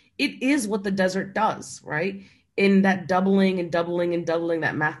reflection. It is what the desert does, right? In that doubling and doubling and doubling,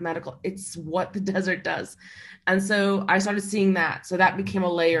 that mathematical, it's what the desert does. And so I started seeing that. So that became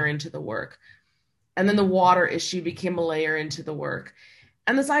a layer into the work. And then the water issue became a layer into the work.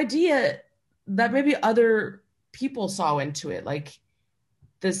 And this idea that maybe other people saw into it, like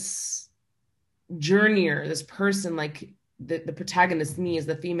this journeyer, this person, like the protagonist, me as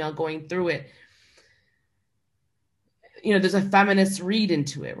the female going through it. There's a feminist read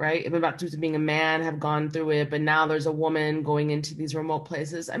into it, right? I'm about to being a man, have gone through it, but now there's a woman going into these remote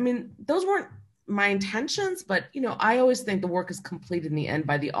places. Those weren't my intentions, but, I always think the work is complete in the end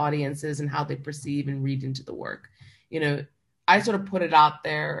by the audiences and how they perceive and read into the work. I sort of put it out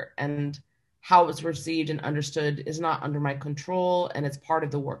there, and how it's received and understood is not under my control, and it's part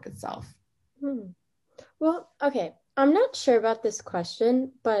of the work itself. Well, okay. I'm not sure about this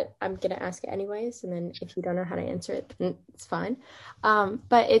question, but I'm going to ask it anyways. And then if you don't know how to answer it, then it's fine.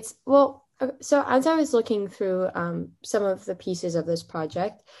 But it's, well, so as I was looking through some of the pieces of this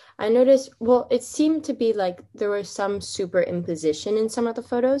project, I noticed, well, it seemed to be like there was some superimposition in some of the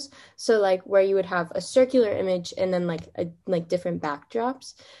photos. So like where you would have a circular image and then like different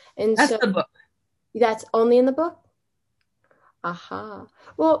backdrops. And that's the book. That's only in the book? Aha.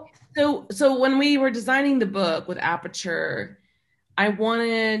 Well, so when we were designing the book with Aperture, I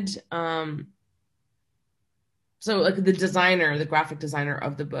wanted so like the graphic designer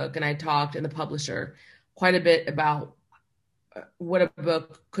of the book, and I talked, and the publisher, quite a bit about what a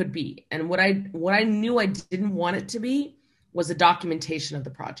book could be. And what I knew I didn't want it to be was a documentation of the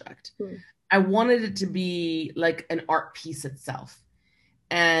project. I wanted it to be like an art piece itself.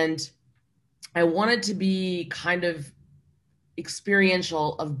 And I wanted to be kind of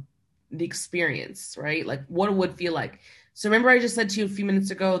experiential of the experience, right? Like what it would feel like. So remember I just said to you a few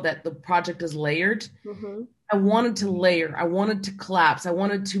minutes ago that the project is layered? I wanted to layer. I wanted to collapse. I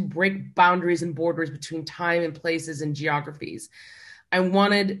wanted to break boundaries and borders between time and places and geographies.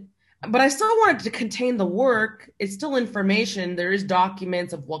 But I still wanted to contain the work. It's still information. There is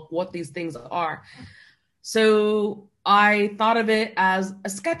documents of what these things are. So I thought of it as a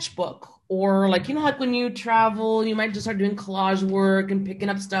sketchbook, or like, like when you travel, you might just start doing collage work and picking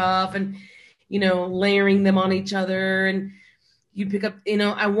up stuff and, layering them on each other. And you pick up,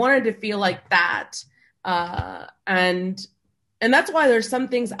 I wanted to feel like that. And that's why there's some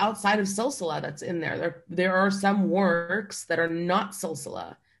things outside of silsila that's in there. There are some works that are not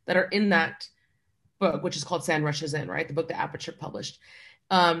silsila that are in that book, which is called Sand Rushes In, right? The book that Aperture published.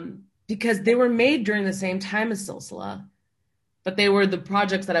 Because they were made during the same time as silsila, but they were the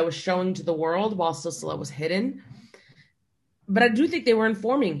projects that I was showing to the world while silsila was hidden. But I do think they were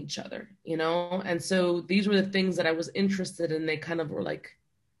informing each other, And so these were the things that I was interested in. They kind of were like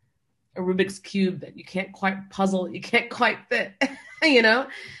a Rubik's Cube that you can't quite puzzle, you can't quite fit,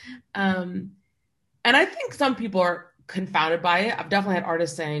 And I think some people are confounded by it. I've definitely had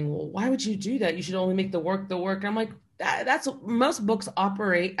artists saying, well, why would you do that? You should only make the work. And I'm like, that's most books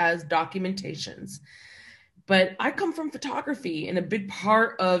operate as documentations. But I come from photography, and a big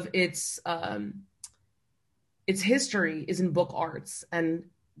part of its history is in book arts, and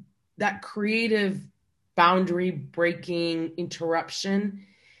that creative boundary breaking interruption,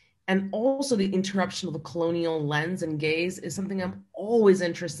 and also the interruption of the colonial lens and gaze, is something I'm always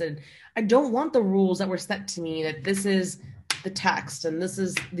interested in. I don't want the rules that were set to me that this is the text and this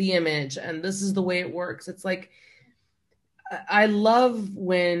is the image and this is the way it works. It's like, I love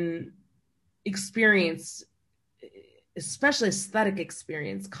when experience, especially aesthetic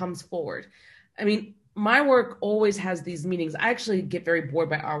experience, comes forward. I mean, my work always has these meanings. I actually get very bored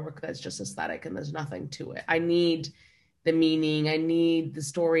by artwork that's just aesthetic and there's nothing to it. I need the meaning. I need the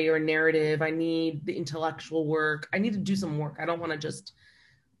story or narrative. I need the intellectual work. I need to do some work. I don't want to just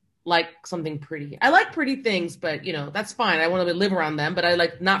like something pretty. I like pretty things, but that's fine. I want to live around them, but I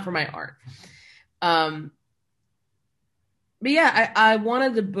like not for my art. But yeah, I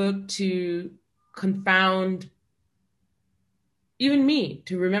wanted the book to confound even me,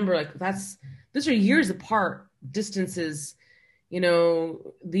 to remember like these are years apart, distances,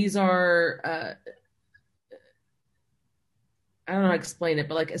 these are, I don't know how to explain it,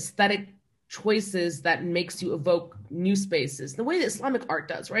 but like aesthetic choices that makes you evoke new spaces, the way that Islamic art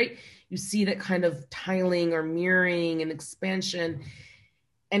does, right? You see that kind of tiling or mirroring and expansion.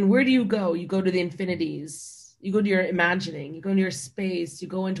 And where do you go? You go to the infinities. You go to your imagining. You go into your space. You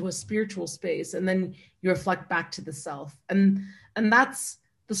go into a spiritual space, and then you reflect back to the self. And that's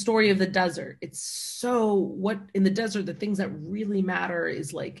the story of the desert. It's so what in the desert, the things that really matter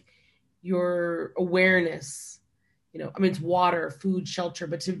is like your awareness. It's water, food, shelter,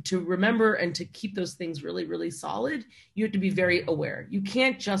 but to remember and to keep those things really, really solid, you have to be very aware. You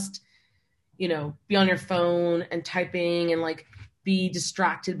can't just, be on your phone and typing and like be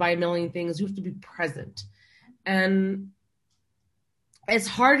distracted by a million things. You have to be present. And it's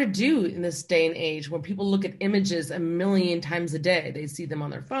hard to do in this day and age when people look at images a million times a day. They see them on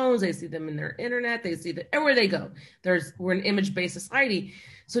their phones, they see them in their internet, they see them everywhere they go. We're an image-based society.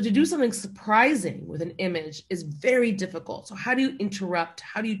 So to do something surprising with an image is very difficult. So how do you interrupt?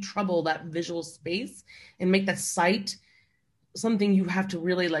 How do you trouble that visual space and make that sight something you have to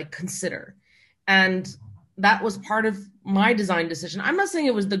really like consider? And that was part of my design decision. I'm not saying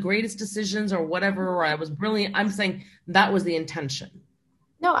it was the greatest decisions or whatever, or I was brilliant. I'm saying that was the intention.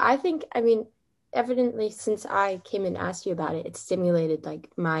 No, evidently since I came and asked you about it, it stimulated like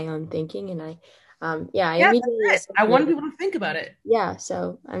my own thinking, and I immediately I wanted people to think about it. Yeah,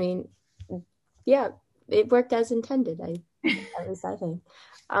 so it worked as intended. At least I think.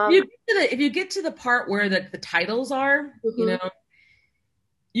 If you get to the part where the titles are,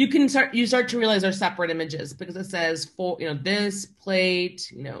 you start to realize they're separate images because it says for this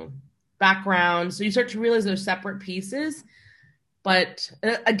plate, background. So you start to realize they're separate pieces. But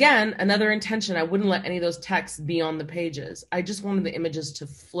again, another intention, I wouldn't let any of those texts be on the pages. I just wanted the images to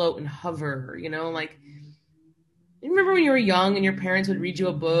float and hover, like, you remember when you were young and your parents would read you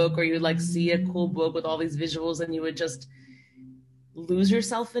a book, or you would like see a cool book with all these visuals and you would just lose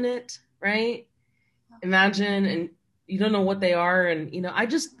yourself in it, right? Imagine, and you don't know what they are. And,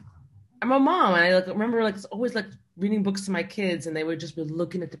 I'm a mom, and I remember it's always like reading books to my kids and they would just be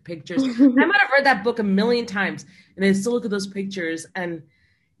looking at the pictures. I might have read that book a million times and they still look at those pictures and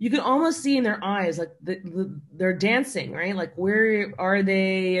you can almost see in their eyes, like they're dancing, right? Like, where are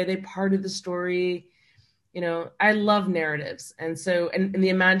they? Are they part of the story? You know, I love narratives. And so, and the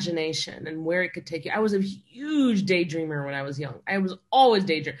imagination and where it could take you. I was a huge daydreamer when I was young. I was always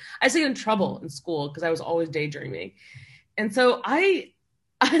daydreaming. I stayed in trouble in school because I was always daydreaming. And so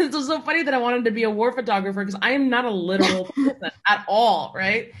it was so funny that I wanted to be a war photographer because I am not a literal person at all,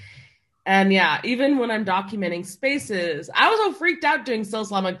 right? And yeah, even when I'm documenting spaces, I was so freaked out doing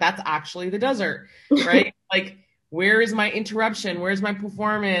stills. I'm like, that's actually the desert, right? Like, where is my interruption? Where's my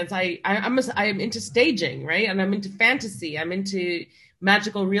performance? I'm into staging, right? And I'm into fantasy. I'm into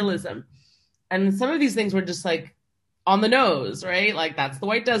magical realism. And some of these things were just like on the nose, right? Like, that's the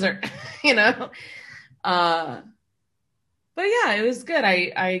white desert, you know? But yeah, it was good.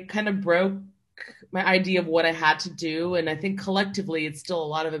 I kind of broke my idea of what I had to do. And I think collectively it's still a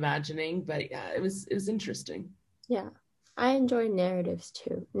lot of imagining, but yeah, it was interesting. Yeah. I enjoy narratives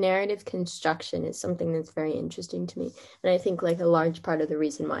too. Narrative construction is something that's very interesting to me. And I think like a large part of the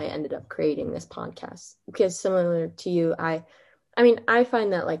reason why I ended up creating this podcast, because similar to you, I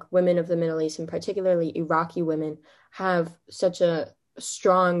find that like women of the Middle East and particularly Iraqi women have such a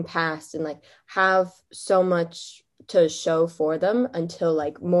strong past and like have so much to show for them until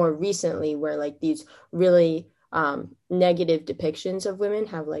like more recently where like these really negative depictions of women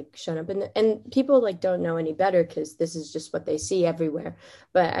have like shown up and people like don't know any better because this is just what they see everywhere.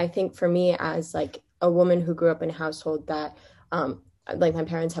 But I think for me as like a woman who grew up in a household that like my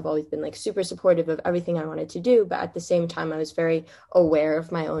parents have always been like super supportive of everything I wanted to do, but at the same time I was very aware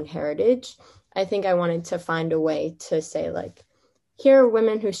of my own heritage. I think I wanted to find a way to say like, here are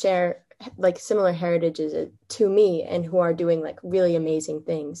women who share like similar heritages to me and who are doing like really amazing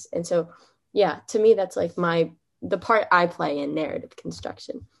things. And so, yeah, to me, that's like the part I play in narrative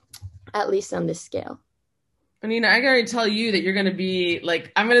construction, at least on this scale. I mean, I gotta tell you that you're going to be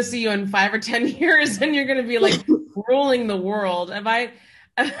like, I'm going to see you in 5 or 10 years and you're going to be like ruling the world. If I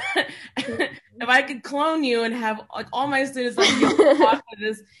could clone you and have like all my students like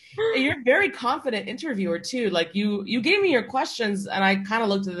this, you're a very confident interviewer too. Like you gave me your questions and I kind of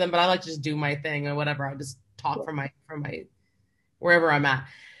looked at them, but I like to just do my thing or whatever. I just talk from my wherever I'm at.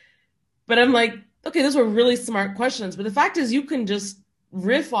 But I'm like, okay, those were really smart questions. But the fact is you can just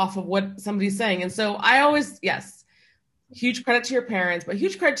riff off of what somebody's saying. And so I always, yes, huge credit to your parents, but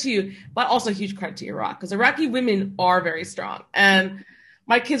huge credit to you, but also huge credit to Iraq because Iraqi women are very strong. And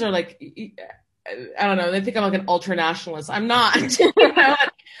my kids are like, I don't know, they think I'm like an ultra nationalist. I'm not. You know?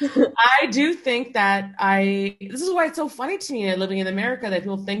 I do think that this is why it's so funny to me living in America that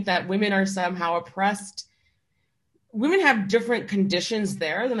people think that women are somehow oppressed. Women have different conditions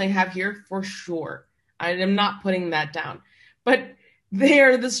there than they have here for sure. I am not putting that down, but they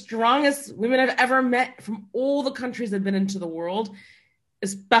are the strongest women I've ever met from all the countries that have been into the world,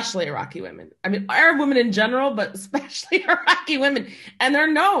 especially Iraqi women. I mean, Arab women in general, but especially Iraqi women. And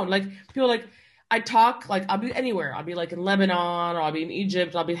they're known. Like people like, I talk like I'll be anywhere. I'll be like in Lebanon or I'll be in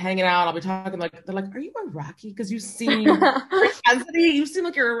Egypt. I'll be hanging out. I'll be talking like, they're like, are you Iraqi? Because you seem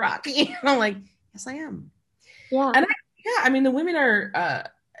like you're Iraqi. And I'm like, yes, I am. Yeah. And I mean, the women are,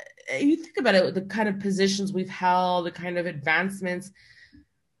 you think about it, the kind of positions we've held, the kind of advancements.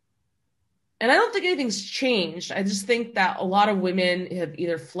 And I don't think anything's changed. I just think that a lot of women have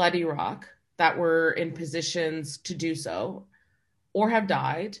either fled Iraq that were in positions to do so, or have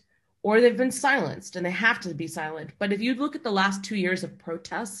died, or they've been silenced and they have to be silent. But if you look at the last 2 years of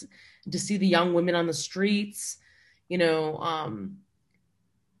protests, to see the young women on the streets, you know,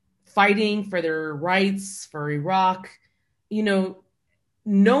 fighting for their rights for Iraq, you know,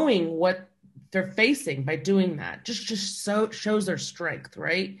 knowing what they're facing by doing that just so shows their strength,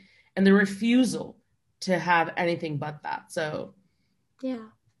 right? And the refusal to have anything but that. So, yeah,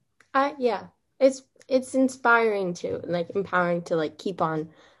 it's inspiring too, and like empowering to like keep on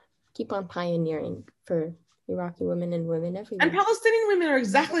pioneering for Iraqi women and women everywhere. And Palestinian women are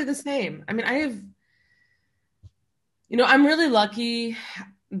exactly the same. I mean, I'm really lucky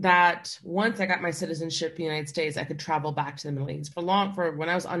that once I got my citizenship in the United States, I could travel back to the Middle East. For when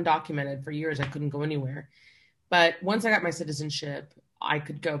I was undocumented for years, I couldn't go anywhere. But once I got my citizenship, I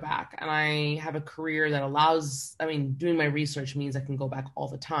could go back, and I have a career that allows, doing my research means I can go back all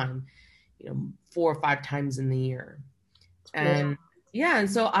the time, 4 or 5 times in the year. And yeah. And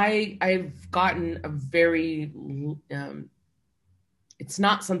so I've gotten a very, it's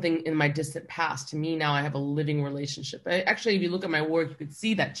not something in my distant past. To me now, I have a living relationship. Actually, if you look at my work, you could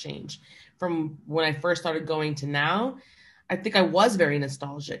see that change from when I first started going to now. I think I was very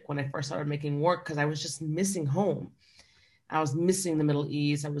nostalgic when I first started making work because I was just missing home. I was missing the Middle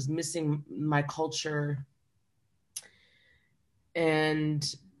East. I was missing my culture. And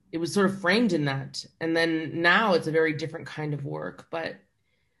it was sort of framed in that. And then now it's a very different kind of work. But,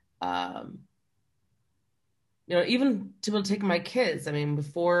 you know, even to be able to take my kids, I mean,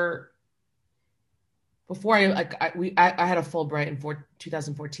 before I had a Fulbright in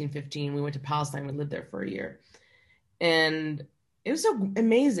 2014-15. We went to Palestine. We lived there for a year. And it was so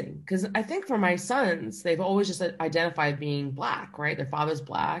amazing because I think for my sons, they've always just identified being Black, right? Their father's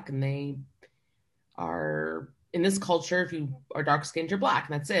Black, and they are in this culture. If you are dark skinned, you're Black,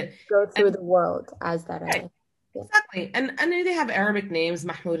 and that's it. Go through the world as that. Right. Yeah. Exactly. And they have Arabic names,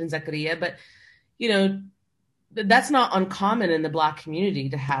 Mahmoud and Zakaria, but you know, that's not uncommon in the Black community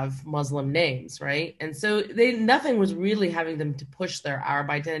to have Muslim names, right? And so nothing was really having them to push their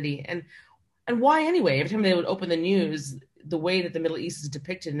Arab identity. And why anyway? Every time they would open the news, the way that the Middle East is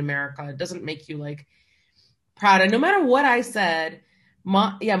depicted in America, it doesn't make you like proud. And no matter what I said,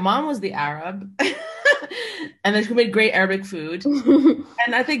 mom was the Arab. And then she made great Arabic food.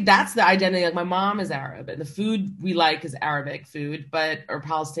 And I think that's the identity. Like my mom is Arab and the food we like is Arabic food, or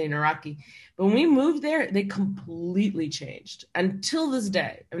Palestinian, Iraqi. But when we moved there, they completely changed until this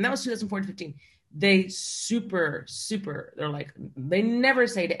day. I mean, that was 2014-15. They they're like, they never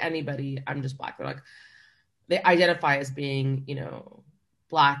say to anybody, I'm just Black. They're like, they identify as being, you know,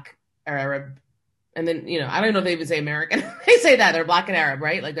 Black, Arab. And then, you know, I don't know if they even say American. They say that they're Black and Arab,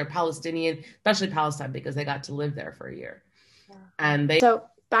 right? Like they're Palestinian, especially Palestine, because they got to live there for a year. Yeah. And so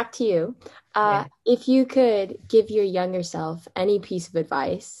back to you. Yeah. If you could give your younger self any piece of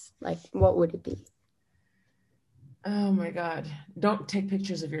advice, like what would it be? Oh my God. Don't take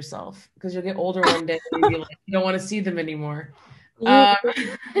pictures of yourself because you'll get older one day and you don't want to see them anymore. As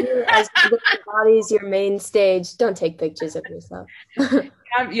the body is your main stage, don't take pictures of yourself.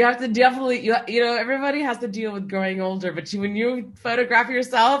 You have to definitely, you know, everybody has to deal with growing older, but when you photograph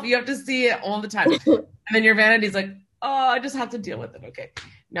yourself, you have to see it all the time. And then your vanity is like, oh, I just have to deal with it. Okay.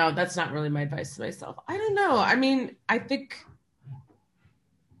 No, that's not really my advice to myself. I don't know. I mean, I think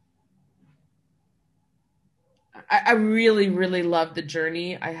I really, really loved the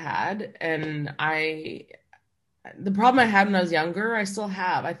journey I had. And the problem I had when I was younger, I still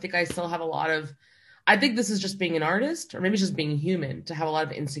have. I think I still have I think this is just being an artist, or maybe just being human, to have a lot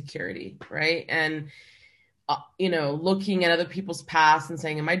of insecurity, right? And, you know, looking at other people's past and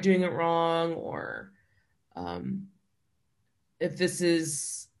saying, am I doing it wrong? Or if this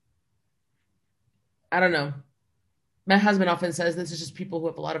is, I don't know. My husband often says this is just people who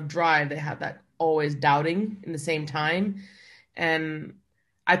have a lot of drive. They have that always doubting in the same time. And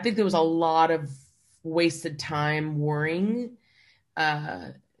I think there was a lot of wasted time worrying,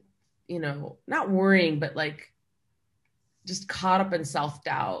 you know, not worrying, but like just caught up in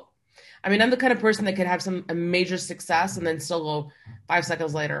self-doubt. I mean, I'm the kind of person that could have a major success and then still go 5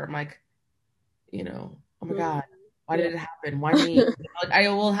 seconds later, I'm like, you know, oh my God, why did it happen? Why me? You know, like, I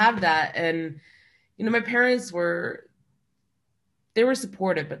will have that. And, you know, my parents were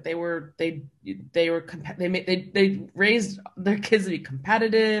supportive, but they raised their kids to be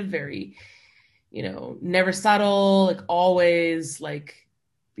competitive, very, you know, never settle, like always like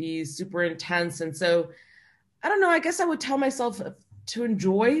be super intense. And so I don't know, I guess I would tell myself to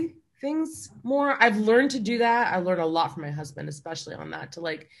enjoy things more. I've learned to do that. I learned a lot from my husband, especially on that, to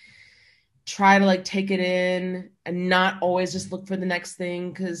like try to like take it in and not always just look for the next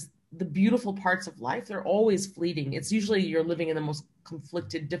thing, because the beautiful parts of life, they're always fleeting. It's usually you're living in the most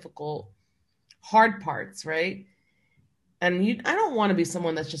conflicted, difficult, hard parts, right? And I don't want to be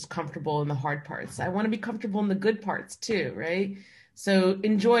someone that's just comfortable in the hard parts. I want to be comfortable in the good parts too, right? So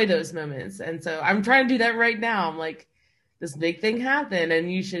enjoy those moments. And so I'm trying to do that right now. I'm like, this big thing happened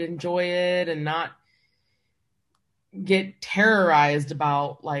and you should enjoy it and not get terrorized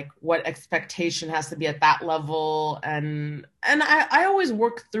about like what expectation has to be at that level. And I always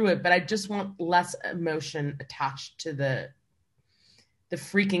work through it, but I just want less emotion attached to the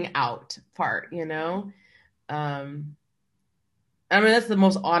freaking out part, you know? I mean, that's the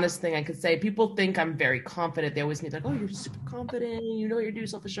most honest thing I could say. People think I'm very confident. They always need like, oh, you're super confident. You know what you're doing,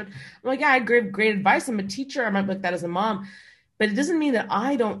 self-assured. I'm like, yeah, I give great advice. I'm a teacher. I might look that as a mom. But it doesn't mean that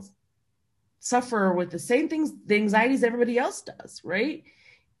I don't suffer with the same things, the anxieties everybody else does, right?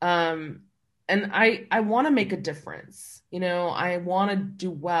 And I want to make a difference. You know, I want to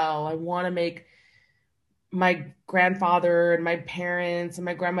do well. I want to make my grandfather and my parents and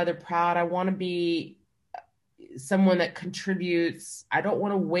my grandmother proud. I want to be someone that contributes. I don't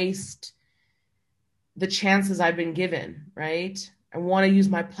want to waste the chances I've been given, right? I want to use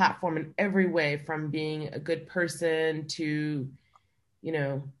my platform in every way, from being a good person to, you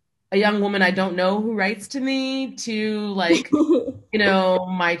know, a young woman I don't know who writes to me, to like, you know,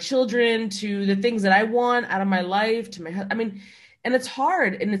 my children, to the things that I want out of my life, to my, I mean, and it's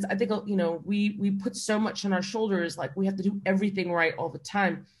hard. And it's, I think, you know, we put so much on our shoulders, like we have to do everything right all the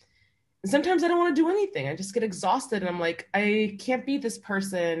time. And sometimes I don't want to do anything. I just get exhausted and I'm like, I can't be this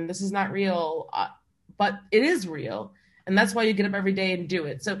person. This is not real. But it is real. And that's why you get up every day and do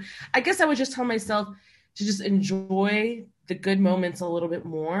it. So I guess I would just tell myself to just enjoy the good moments a little bit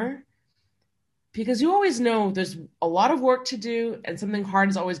more, because you always know there's a lot of work to do and something hard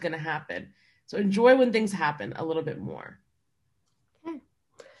is always going to happen. So enjoy when things happen a little bit more. Okay.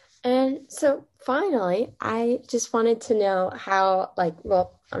 And so finally, I just wanted to know how, like,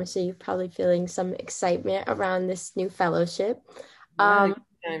 well, obviously you're probably feeling some excitement around this new fellowship. Yeah,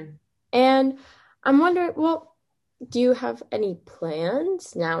 and I'm wondering, well, do you have any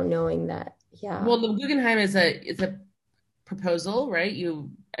plans now, knowing that, yeah. Well, the Guggenheim is a proposal, right?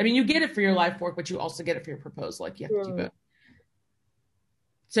 You get it for your life work, but you also get it for your proposal. Like you have to do both.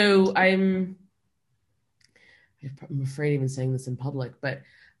 So I'm afraid even saying this in public, but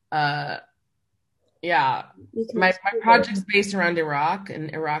yeah, my project's based around Iraq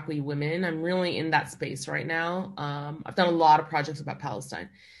and Iraqi women. I'm really in that space right now. I've done a lot of projects about Palestine,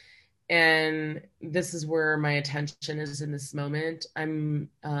 and this is where my attention is in this moment. I'm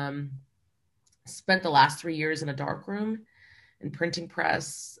spent the last 3 years in a dark room and printing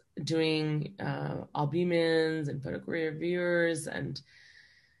press, doing albumins and photogravures and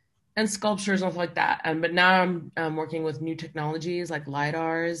sculptures and stuff like that. But now I'm working with new technologies like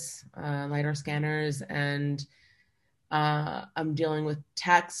LiDAR scanners, and I'm dealing with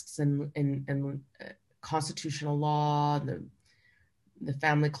texts and constitutional law, the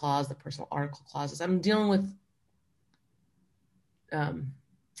family clause, the personal article clauses. I'm dealing with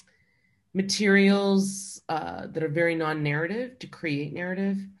materials that are very non-narrative to create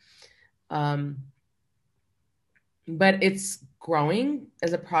narrative. But it's growing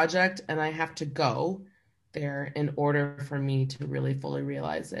as a project, and I have to go there in order for me to really fully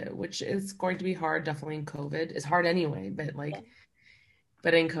realize it, which is going to be hard, definitely in COVID. It's hard anyway, but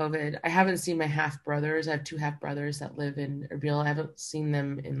but in COVID, I haven't seen my half brothers. I have 2 half brothers that live in Erbil. I haven't seen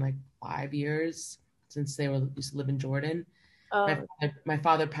them in like 5 years since they used to live in Jordan. My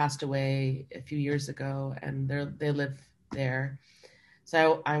father passed away a few years ago, and they live there.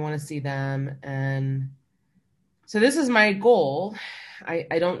 So I want to see them. And so this is my goal.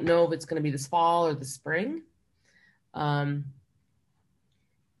 I don't know if it's going to be this fall or the spring. The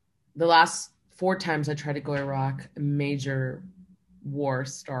last 4 times I tried to go to Iraq, a major war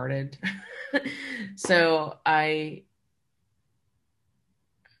started. So I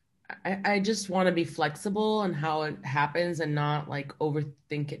just want to be flexible in how it happens and not like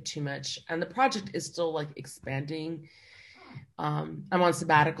overthink it too much. And the project is still like expanding. I'm on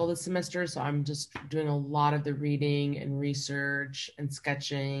sabbatical this semester, so I'm just doing a lot of the reading and research and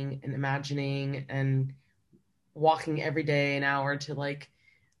sketching and imagining and walking every day an hour to like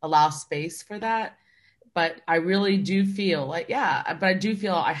allow space for that. But I really do feel like, but I do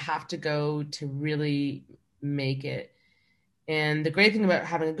feel I have to go to really make it. And the great thing about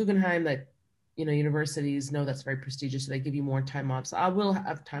having a Guggenheim, that, you know, universities know that's very prestigious, so they give you more time off. So I will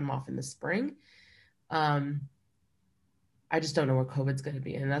have time off in the spring. I just don't know where COVID's going to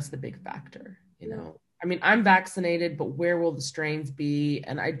be. And that's the big factor, you know. I mean, I'm vaccinated, but where will the strains be?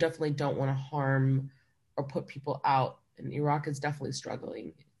 And I definitely don't want to harm or put people out. And Iraq is definitely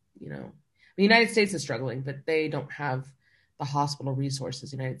struggling, you know. The United States is struggling, but they don't have the hospital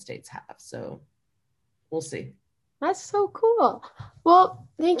resources the United States have. So we'll see. That's so cool. Well,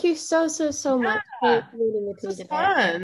 thank you so much for meeting with me today. Fun.